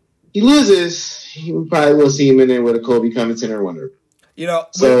 He loses, we probably will see him in there with a Colby Covington or Wonder. We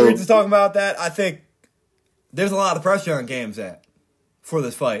were just talking about that. I think there's a lot of pressure on Khamzat for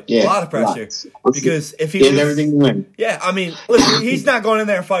this fight. Yeah, a lot of pressure. Because if he has everything to win. Yeah, I mean, listen, he's not going in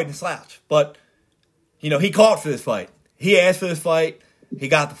there and fighting a slouch. But, he called for this fight. He asked for this fight. He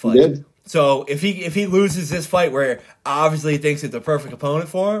got the fight. He did. So if he loses this fight where obviously he thinks it's the perfect opponent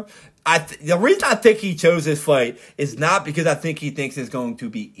for him, the reason I think he chose this fight is not because I think he thinks it's going to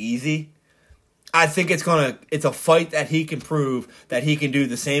be easy. I think it's a fight that he can prove that he can do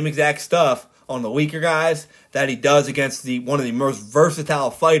the same exact stuff on the weaker guys that he does against one of the most versatile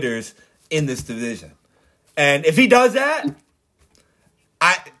fighters in this division. And if he does that,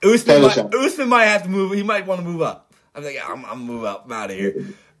 Usman might have to move. He might want to move up. I'm like, I'm gonna move up. I'm out of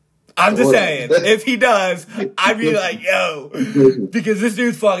here. I'm just saying, if he does, I'd be like, yo, because this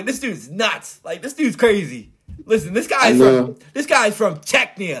dude's nuts. Like, this dude's crazy. Listen, this guy's from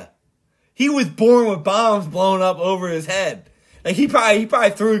Chechnya. He was born with bombs blown up over his head. Like, he probably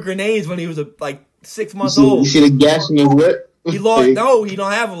threw grenades when he was 6 months old. You see the gash in his lip? He lost. No, he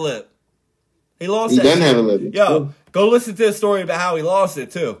don't have a lip. He lost. He doesn't have a lip. Yo, go listen to the story about how he lost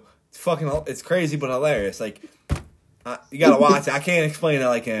it too. It's crazy but hilarious. Like, you gotta watch it. I can't explain it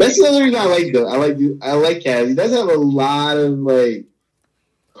like him. That's the other reason I like though. I like Kaz. He does have a lot of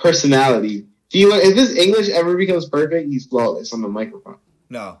personality. If his English ever becomes perfect, he's flawless on the microphone.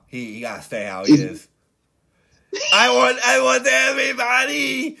 No, he gotta stay how he is. I want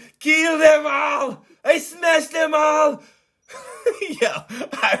everybody. Kill them all. I smashed them all.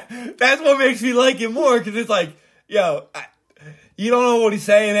 That's what makes me like him more because it's like, you don't know what he's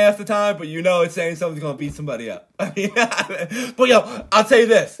saying half the time, but it's saying something's going to beat somebody up. I mean, but I'll tell you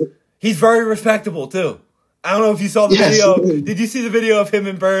this. He's very respectable, too. I don't know if you saw the video. Did you see the video of him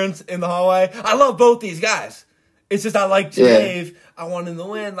and Burns in the hallway? I love both these guys. It's just I like Dave. I want him to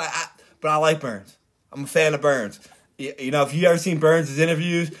win. But I like Burns. I'm a fan of Burns. If you ever seen Burns'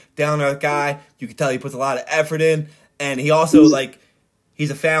 interviews, down-to-earth guy, you can tell he puts a lot of effort in. And he also, he's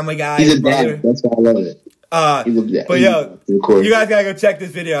a family guy. He's a dad. That's why I love it. But you guys gotta go check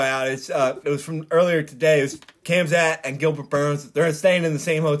this video out. It was from earlier today. It was Khamzat and Gilbert Burns. They're staying in the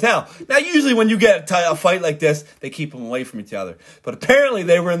same hotel. Now, usually when you get a fight like this, they keep them away from each other. But apparently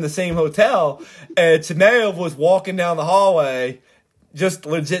they were in the same hotel, and Chimaev was walking down the hallway, just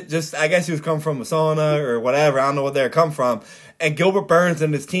I guess he was coming from a sauna or whatever. I don't know what they were coming from. And Gilbert Burns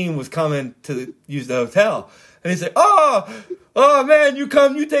and his team was coming to use the hotel. And he's like, oh man, you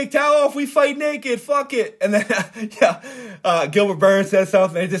take towel off, we fight naked, fuck it. And then, Gilbert Burns says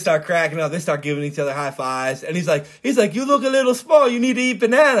something, they just start cracking up, they start giving each other high fives. And he's like, you look a little small, you need to eat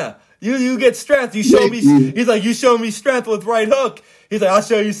banana. You get strength, you show me, he's like, you show me strength with right hook. He's like, I'll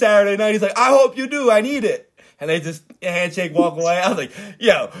show you Saturday night. He's like, I hope you do, I need it. And they just handshake, walk away. I was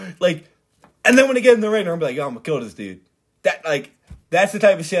like, and then when they get in the ring, I'm like, yo, I'm gonna kill this dude. That's the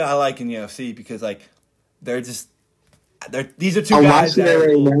type of shit I like in UFC because these are two guys. I'm watching it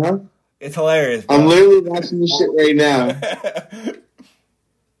right now. It's hilarious, bro. I'm literally watching this shit right now.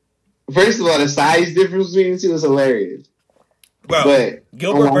 First of all, the size difference between the two is hilarious. Bro, but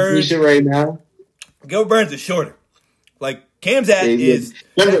Gilbert Burns this shit right now. Gilbert Burns is shorter. Like Khamzat is.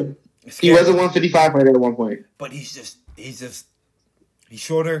 Remember, he was a 155 fighter at one point, but he's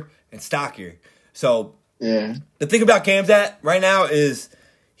shorter and stockier. So yeah, the thing about Khamzat right now is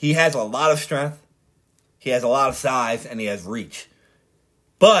he has a lot of strength, he has a lot of size, and he has reach.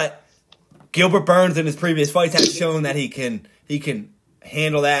 But Gilbert Burns in his previous fights has shown that he can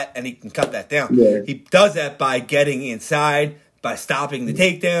handle that and he can cut that down. Yeah. He does that by getting inside, by stopping the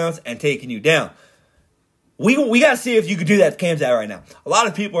takedowns and taking you down. We got to see if you could do that to Khamzat right now. A lot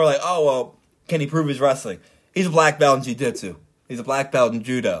of people are like, oh, well, can he prove his wrestling? He's a black belt in jiu-jitsu. He's a black belt in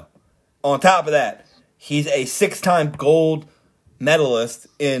judo. On top of that, he's a 6-time gold medalist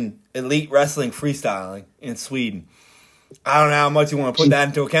in elite wrestling freestyling in Sweden. I don't know how much you want to put that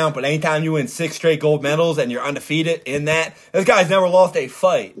into account, but anytime you win 6 straight gold medals and you're undefeated in that, this guy's never lost a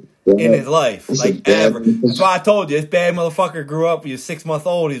fight in his life, ever. That's why I told you, this bad motherfucker grew up, he was 6 months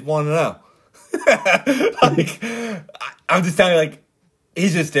old, he's 1-0. I'm just telling you,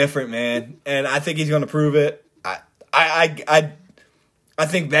 he's just different, man, and I think he's going to prove it. I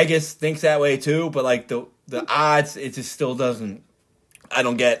think Vegas thinks that way too, but the odds, it just still doesn't. I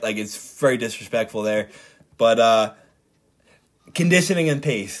don't get it's very disrespectful there, but conditioning and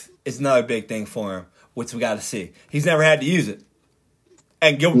pace is another big thing for him, which we got to see. He's never had to use it,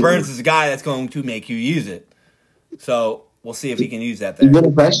 and Gilbert Burns is a guy that's going to make you use it. So we'll see if he can use that there. Good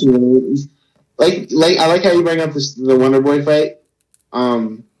impression. I like how you bring up the Wonder Boy fight.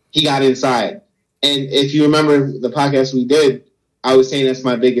 He got inside, and if you remember the podcast we did, I was saying that's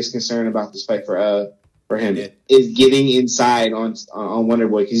my biggest concern about this fight for him is getting inside on Wonder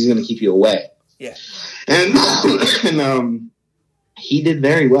Boy because he's going to keep you away. Yeah, and he did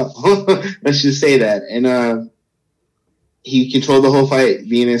very well. Let's just say that, and he controlled the whole fight,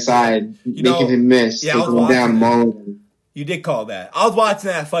 being inside, making him miss, taking him down, mauling him. You did call that. I was watching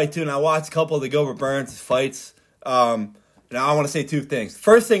that fight too, and I watched a couple of the Gilbert Burns fights. And I want to say 2 things.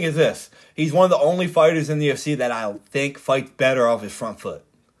 First thing is this. He's one of the only fighters in the UFC that I think fights better off his front foot.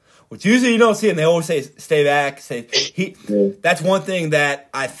 Which usually you don't see, and they always say, stay back. That's one thing that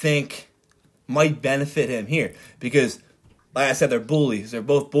I think might benefit him here. Because, like I said, they're bullies. They're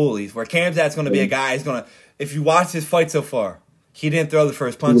both bullies. Where Khamzat's going to be a guy who's going to, if you watch his fight so far, he didn't throw the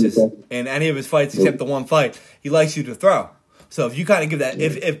first punches in any of his fights except the one fight. He likes you to throw. So if you kind of give that,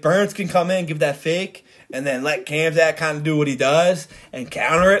 if Burns can come in, give that fake, and then let Khamzat kind of do what he does and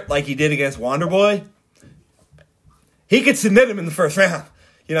counter it like he did against Wonderboy, he could submit him in the first round.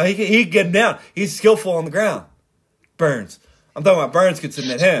 He could get him down. He's skillful on the ground. Burns. I'm talking about Burns could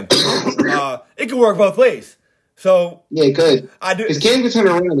submit him. It could work both ways. So yeah, it could. I do. Because Cam could turn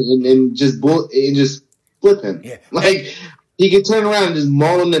around and just flip him. Yeah. He could turn around and just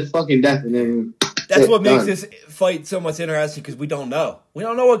maul him to fucking death, and then that's what makes this fight so much interesting because we don't know. We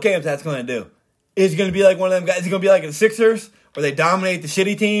don't know what Khamzat's going to do. Is he going to be like one of them guys? Is he going to be like the Sixers where they dominate the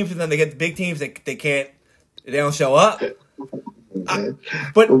shitty teams and then they get the big teams they don't show up?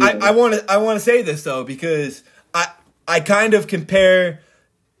 I want to say this though because I kind of compare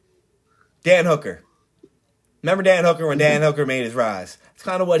Dan Hooker. Remember Dan Hooker when Dan Hooker made his rise? It's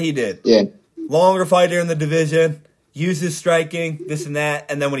kind of what he did. Yeah. Longer fighter in the division, used his striking, this and that,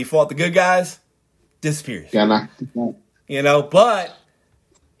 and then when he fought the good guys, disappears. Yeah, but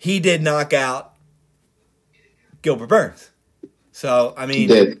he did knock out Gilbert Burns. So, I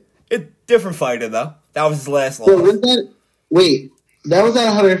mean, it's different fighter though. That was his last loss. That was at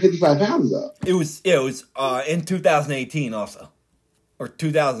 155 pounds though. It was in 2018 also. Or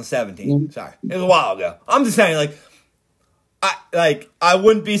 2017. Mm-hmm. Sorry. It was a while ago. I'm just saying, I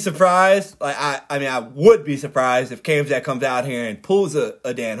wouldn't be surprised. I would be surprised if Khamzat comes out here and pulls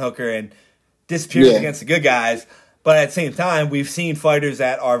a Dan Hooker and disappears against the good guys. But at the same time, we've seen fighters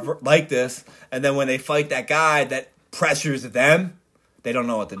that are like this, and then when they fight that guy that pressures them, they don't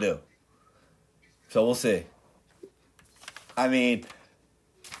know what to do. So we'll see. I mean,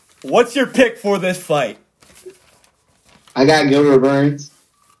 what's your pick for this fight? I got Gilbert Burns.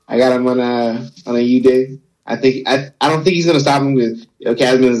 I got him on a U-Dig. I don't think he's gonna stop him because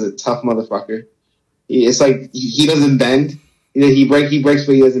Kazman is a tough motherfucker. It's like he doesn't bend. He breaks,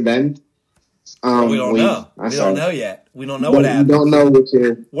 but he doesn't bend. We don't know. We don't know yet. We don't know what happens. We don't know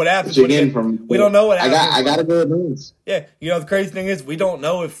what happens. What you're getting from. We don't know what happens. I gotta go with Burns. Yeah, the crazy thing is we don't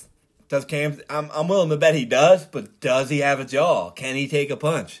know if does Cam. I'm willing to bet he does, but does he have a jaw? Can he take a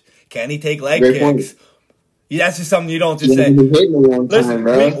punch? Can he take leg kicks? Yeah, that's just something you don't just say. Listen,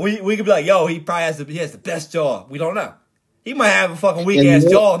 we could be like, yo, he probably has the best jaw. We don't know. He might have a fucking weak ass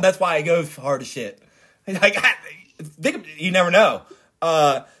jaw, and that's why he goes hard as shit. Like, you never know.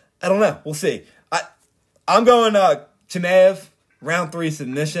 I don't know. We'll see. I'm going Chimaev, round 3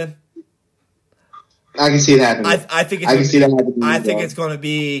 submission. I can see it happening. I think it's going to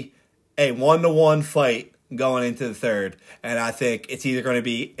be a 1-1 fight going into the third, and I think it's either going to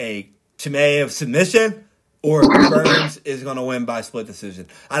be a Chimaev submission or Burns is going to win by split decision.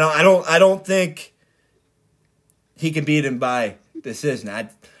 I don't think he can beat him by decision.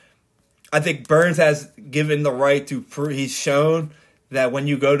 I think Burns has given the right to he's shown that when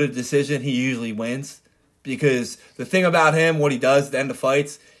you go to decision, he usually wins. Because the thing about him, what he does at the end of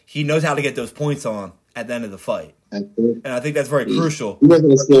fights, he knows how to get those points on at the end of the fight. And I think that's very crucial.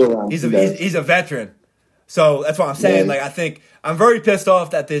 He's a veteran. So that's what I'm saying. Yeah. Like, I think I'm very pissed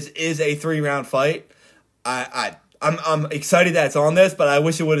off that this is a 3-round fight. I'm excited that it's on this, but I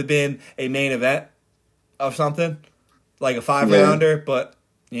wish it would have been a main event of something. Like a 5-rounder, but,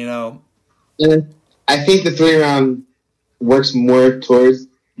 Yeah. I think the 3-round works more towards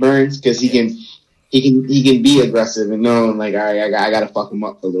Burns because he can be aggressive and know, like, all right, I got to fuck him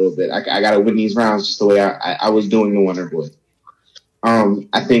up a little bit. I got to win these rounds just the way I was doing the Wonder Boy.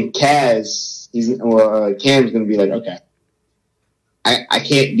 I think Cam's going to be like, okay, I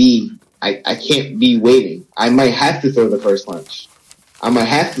can't be waiting. I might have to throw the first punch. I might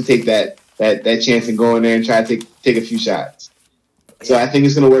have to take that chance and go in there and try to take a few shots. So I think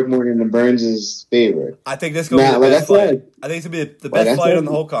it's going to work more in the Burns' favor. I think this is going to be the best fight. I think it's going to be the best fight on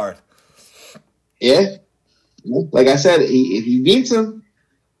the whole card. Yeah. Like I said, if he beats him,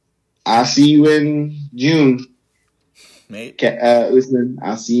 I'll see you in June. Mate. Listen,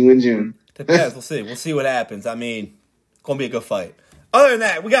 I'll see you in June. Depends. We'll see. We'll see what happens. I mean, it's going to be a good fight. Other than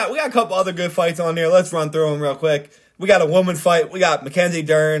that, we got a couple other good fights on here. Let's run through them real quick. We got a woman fight. We got Mackenzie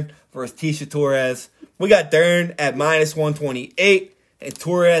Dern versus Tecia Torres. We got Dern at -128, and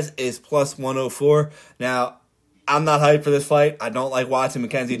Torres is +104. Now, I'm not hyped for this fight. I don't like watching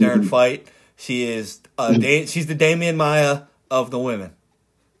Mackenzie Dern fight. She is she's the Damian Maia of the women.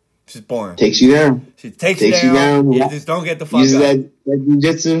 She's boring. Takes you down. She takes you down. Yeah, just don't get the fuck Uses up. that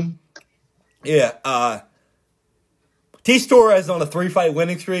jiu-jitsu. Yeah. Tecia Torres is on a 3-fight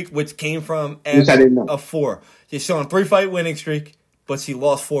winning streak, which came from a 4. She's on a 3-fight winning streak, but she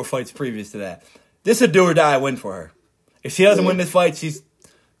lost 4 fights previous to that. This is a do-or-die win for her. If she doesn't win this fight, she's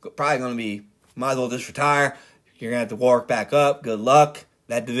probably going to be, might as well just retire. You're going to have to work back up. Good luck.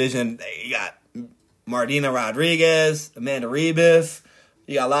 That division, you got Martina Rodriguez, Amanda Ribas.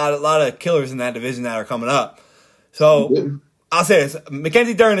 You got a lot of killers in that division that are coming up. So, I'll say this.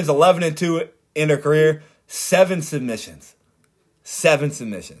 Mackenzie Dern is 11-2 in her career. 7 submissions. 7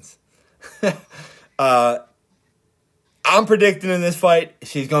 submissions. I'm predicting in this fight,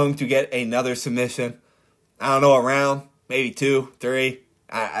 she's going to get another submission. I don't know, a round, maybe 2, 3.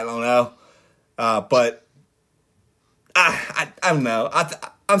 I don't know. But I don't know.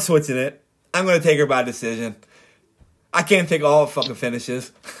 I'm switching it. I'm going to take her by decision. I can't take all fucking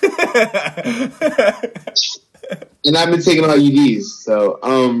finishes. And I've been taking all UDs. So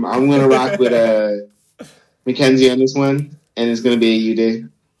I'm going to rock with Mackenzie on this one. And it's going to be a UD.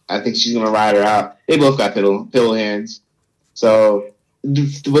 I think she's going to ride her out. They both got pillow hands. So,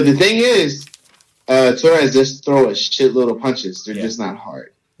 but the thing is, Torres just throw a shitload of punches. They're just not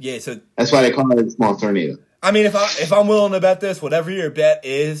hard. Yeah, so that's why they call it a small tornado. I mean, if I'm willing to bet this, whatever your bet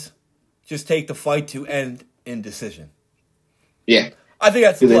is, just take the fight to end in decision. Yeah, I think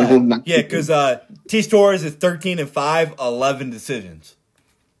that's the play. Yeah, because Tecia Torres is 13-5, 11 decisions.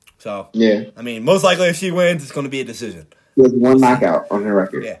 So yeah, I mean, most likely if she wins, it's going to be a decision. There's 1 knockout on her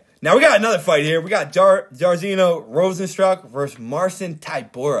record. Yeah. Now we got another fight here. We got Jairzinho Rozenstruik versus Marcin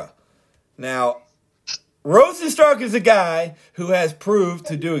Tybura. Now, Rozenstruik is a guy who has proved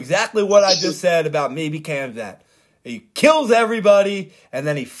to do exactly what I just said about maybe Khamzat. He kills everybody, and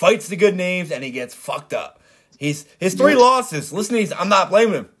then he fights the good names, and he gets fucked up. His 3 losses, listen to these, I'm not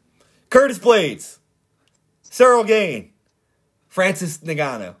blaming him. Curtis Blades, Cyril Gane, Francis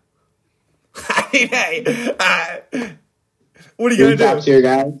Ngannou. I mean, hey, what are you going to do? Top tier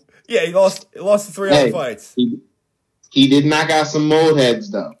guys. Yeah, he lost the 3 other fights. He did knock out some mold heads,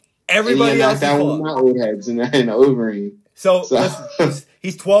 though. Everybody else that one of my old heads in the Overeem. So listen,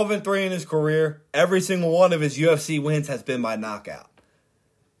 he's 12-3 in his career. Every single one of his UFC wins has been by knockout.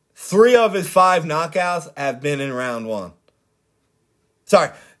 3 of his 5 knockouts have been in round 1. Sorry,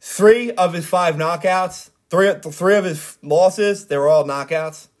 3 of his 5 knockouts, three of his losses, they were all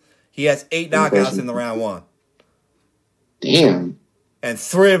knockouts. He has 8 knockouts in the round 1. Damn. And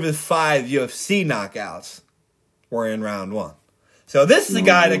 3 of his 5 UFC knockouts were in round 1. So this is the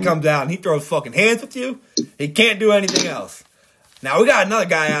guy that comes out and he throws fucking hands with you. He can't do anything else. Now, we got another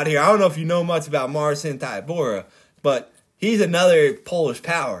guy out here. I don't know if you know much about Marcin Tybura, but he's another Polish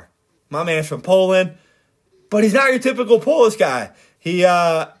power. My man's from Poland, but he's not your typical Polish guy. He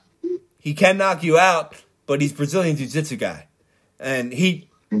can knock you out, but he's Brazilian jiu-jitsu guy. And he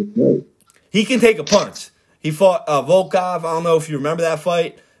can take a punch. He fought Volkov. I don't know if you remember that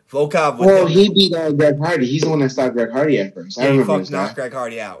fight. Volkov. Well, he beat Greg Hardy. He's the one that stopped Greg Hardy at first. Yeah, he fucking knocked Greg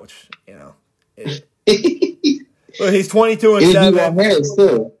Hardy out, which, Well, he's 22-7. Harris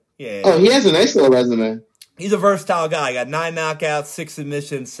too. Yeah. Oh, he has a nice little resume. He's a versatile guy. He got 9 knockouts, 6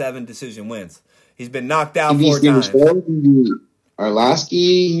 submissions, 7 decision wins. He's been knocked out 4 times. He beat Arlovsky.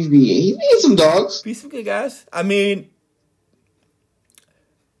 He beat some dogs. Beat some good guys. I mean,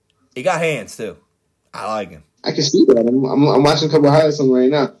 he got hands too. I like him. I can see that. I'm watching a couple of highlights of him right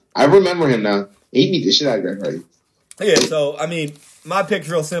now. I remember him now. He beat the shit out of Greg Hardy. Yeah, so, I mean, my pick's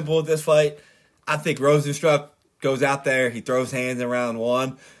real simple with this fight. I think Rozenstruik goes out there, he throws hands in round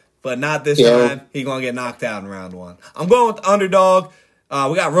 1, but not this time. He's going to get knocked out in round 1. I'm going with the underdog.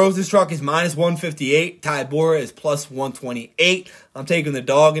 We got Rozenstruik is minus 158. Tybura is plus 128. I'm taking the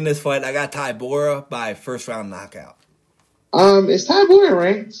dog in this fight. I got Tybura by first round knockout. Is Tybura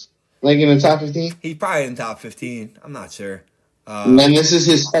ranked? Like in the top 15? He's probably in the top 15. I'm not sure. And this is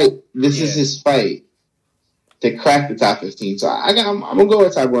his fight. This is his fight to crack the top 15. So I'm gonna go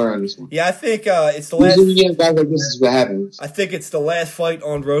with Tybura on this one. Yeah, I think it's the last. Guys like this is what happens. I think it's the last fight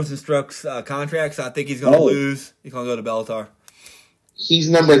on Rozenstruik's contract. So I think he's gonna lose. He's gonna go to Bellator. He's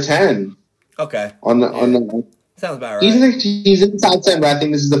number 10. Okay. On the sounds about right. He's in the top 10, but I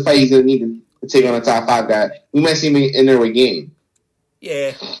think this is the fight he's gonna need to take on a top 5 guy. We might see him in there with Game.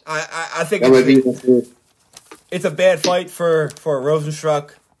 Yeah, I think it's a bad fight for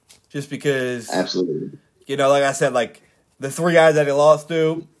Rozenstruik, just because. Absolutely. Like I said, like the 3 guys that he lost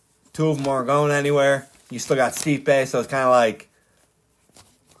to, 2 of them aren't going anywhere. You still got Stipe, so it's kind of like,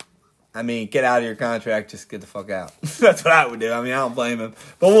 I mean, get out of your contract, just get the fuck out. That's what I would do. I mean, I don't blame him,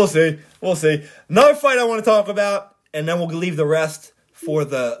 but we'll see. We'll see. Another fight I want to talk about, and then we'll leave the rest for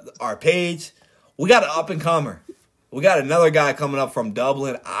our page. We got an up and comer. We got another guy coming up from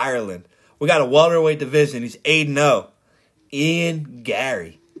Dublin, Ireland. We got a welterweight division. He's 8-0. Ian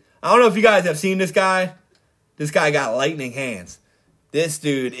Garry. I don't know if you guys have seen this guy. This guy got lightning hands. This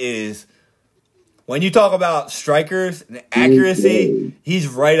dude is, when you talk about strikers and accuracy, he's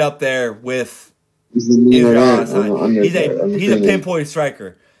right up there with Israel Adesanya. He's a pinpoint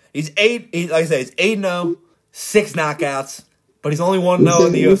striker. He's like I said, he's 8-0, 6 knockouts, but he's only 1-0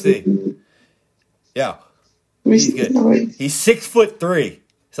 in the UFC. Yeah. He's good. He's 6'3",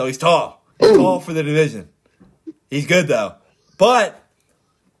 so he's tall. He's tall for the division. He's good though. But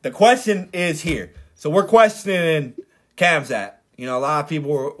the question is here. So we're questioning Khamzat. A lot of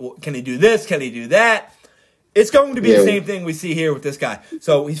people can he do this? Can he do that? It's going to be the same thing we see here with this guy.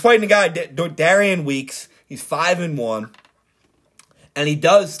 So he's fighting a guy, Darian Weeks. He's 5-1, and he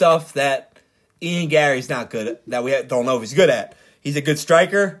does stuff that Ian Garry's not good at, that we don't know if he's good at. He's a good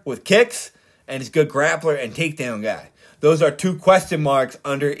striker with kicks, and he's a good grappler and takedown guy. Those are 2 question marks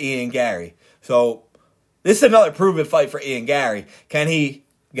under Ian Garry. So this is another proven fight for Ian Garry. Can he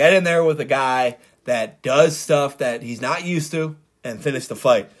get in there with a guy that does stuff that he's not used to and finish the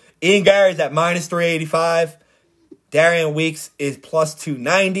fight? Ian Garry's at minus 385. Darian Weeks is plus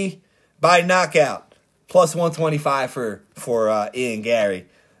 290 by knockout. Plus 125 for Ian Garry.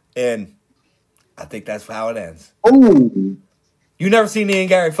 And I think that's how it ends. Oh, You never seen Ian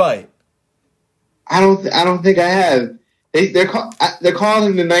Garry fight? I don't think I have. They're calling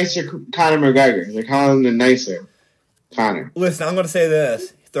him the nicer Conor McGregor. They're calling him the nicer Conor. Listen, I'm going to say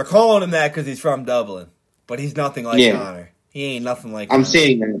this. They're calling him that because he's from Dublin. But he's nothing like Conor. He ain't nothing like Conor. I'm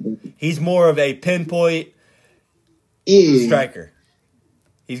seeing that. He's more of a pinpoint striker.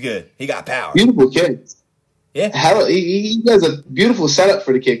 He's good. He got power. Beautiful kicks. Yeah. He does a beautiful setup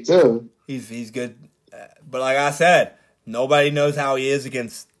for the kick, too. He's good. But like I said, nobody knows how he is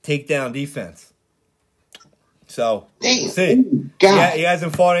against takedown defense. So, we'll see. Yeah, he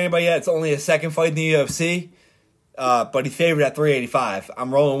hasn't fought anybody yet. It's only his second fight in the UFC. But he's favored at 385.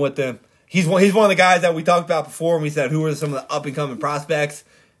 I'm rolling with him. He's one of the guys that we talked about before, and we said who are some of the up-and-coming prospects.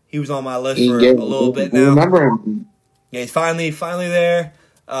 He was on my list for a little bit now. Remember him? Yeah, he's finally there.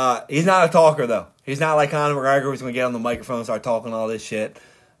 He's not a talker, though. He's not like Conor McGregor who's going to get on the microphone and start talking all this shit.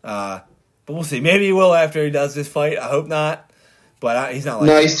 But we'll see. Maybe he will after he does this fight. I hope not. But he's not like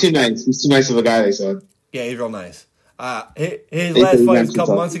No, that. he's too nice. He's too nice of a guy, they said. Yeah, he's real nice. His last fight was a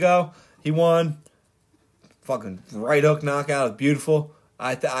couple months ago. He won. Fucking right hook knockout. It's beautiful.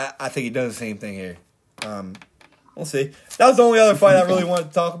 I think he does the same thing here. We'll see. That was the only other fight I really wanted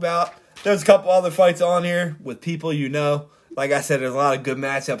to talk about. There's a couple other fights on here with people you know. Like I said, there's a lot of good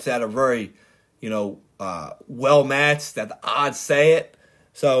matchups that are very, well matched, that the odds say it.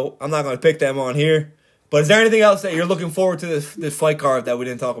 So I'm not going to pick them on here. But is there anything else that you're looking forward to this fight card that we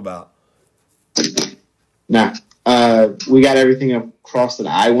didn't talk about? Nah. We got everything across that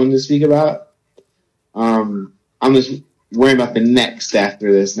I wanted to speak about. I'm just worrying about the next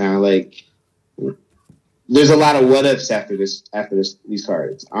after this now. Like, there's a lot of what ifs after these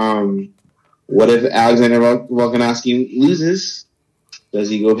cards. What if Alexander Volkanovski loses? Does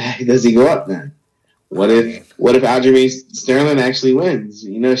he go back? Does he go up then? What if Aljamain Sterling actually wins?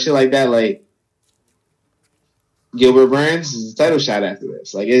 Shit like that. Like, Gilbert Burns is a title shot after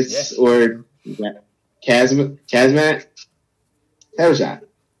this. Like, or Kazmat title shot.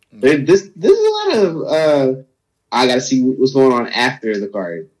 This is a lot of I gotta see what's going on after the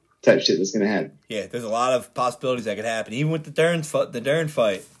card type shit that's gonna happen. Yeah, there's a lot of possibilities that could happen, even with the Dern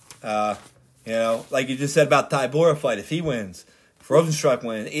fight. Like you just said about the Tybura fight, if he wins, if Rosenstruck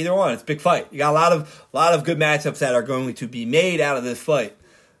wins, either one, it's a big fight. You got a lot of good matchups that are going to be made out of this fight.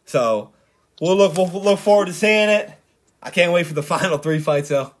 So we'll look forward to seeing it. I can't wait for the final 3 fights,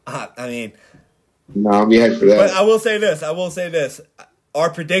 though. No, I'll be hyped for that. But I will say this. Our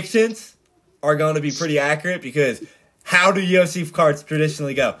predictions are going to be pretty accurate because how do UFC cards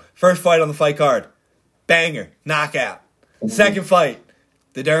traditionally go? First fight on the fight card, banger, knockout. Second fight,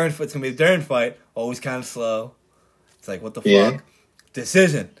 it's going to be the Dern fight, always kind of slow. It's like, what the fuck?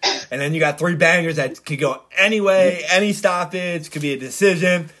 Decision. And then you got 3 bangers that could go any way, any stoppage, could be a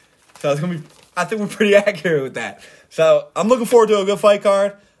decision. So it's going to be, I think we're pretty accurate with that. So I'm looking forward to a good fight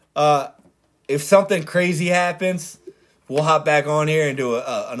card. If something crazy happens, we'll hop back on here and do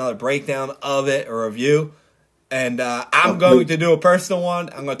another breakdown of it or review. And I'm going to do a personal one.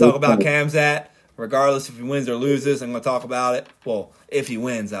 I'm going to talk about Khamzat, regardless if he wins or loses. I'm going to talk about it. Well, if he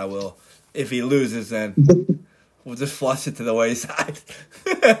wins, I will. If he loses, then we'll just flush it to the wayside.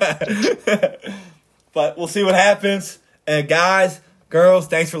 But we'll see what happens. And guys, girls,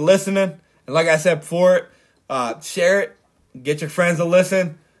 thanks for listening. And like I said before, share it. Get your friends to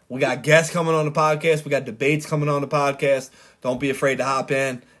listen. We got guests coming on the podcast. We got debates coming on the podcast. Don't be afraid to hop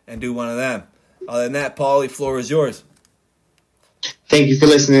in and do one of them. Other than that, Paulie, floor is yours. Thank you for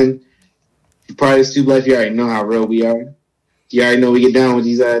listening. You're part of the Stoop Life. You already know how real we are. You already know we get down with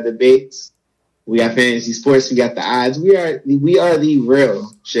these debates. We got fantasy sports. We got the odds. We are the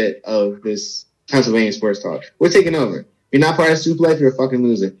real shit of this Pennsylvania sports talk. We're taking over. If you're not part of Stoop Life, you're a fucking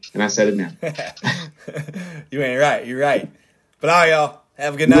loser. And I said it now. You ain't right. You're right. But all right, y'all.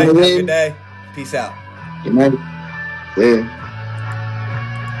 Have a good night. Have a good day. Peace out. Good night. Yeah.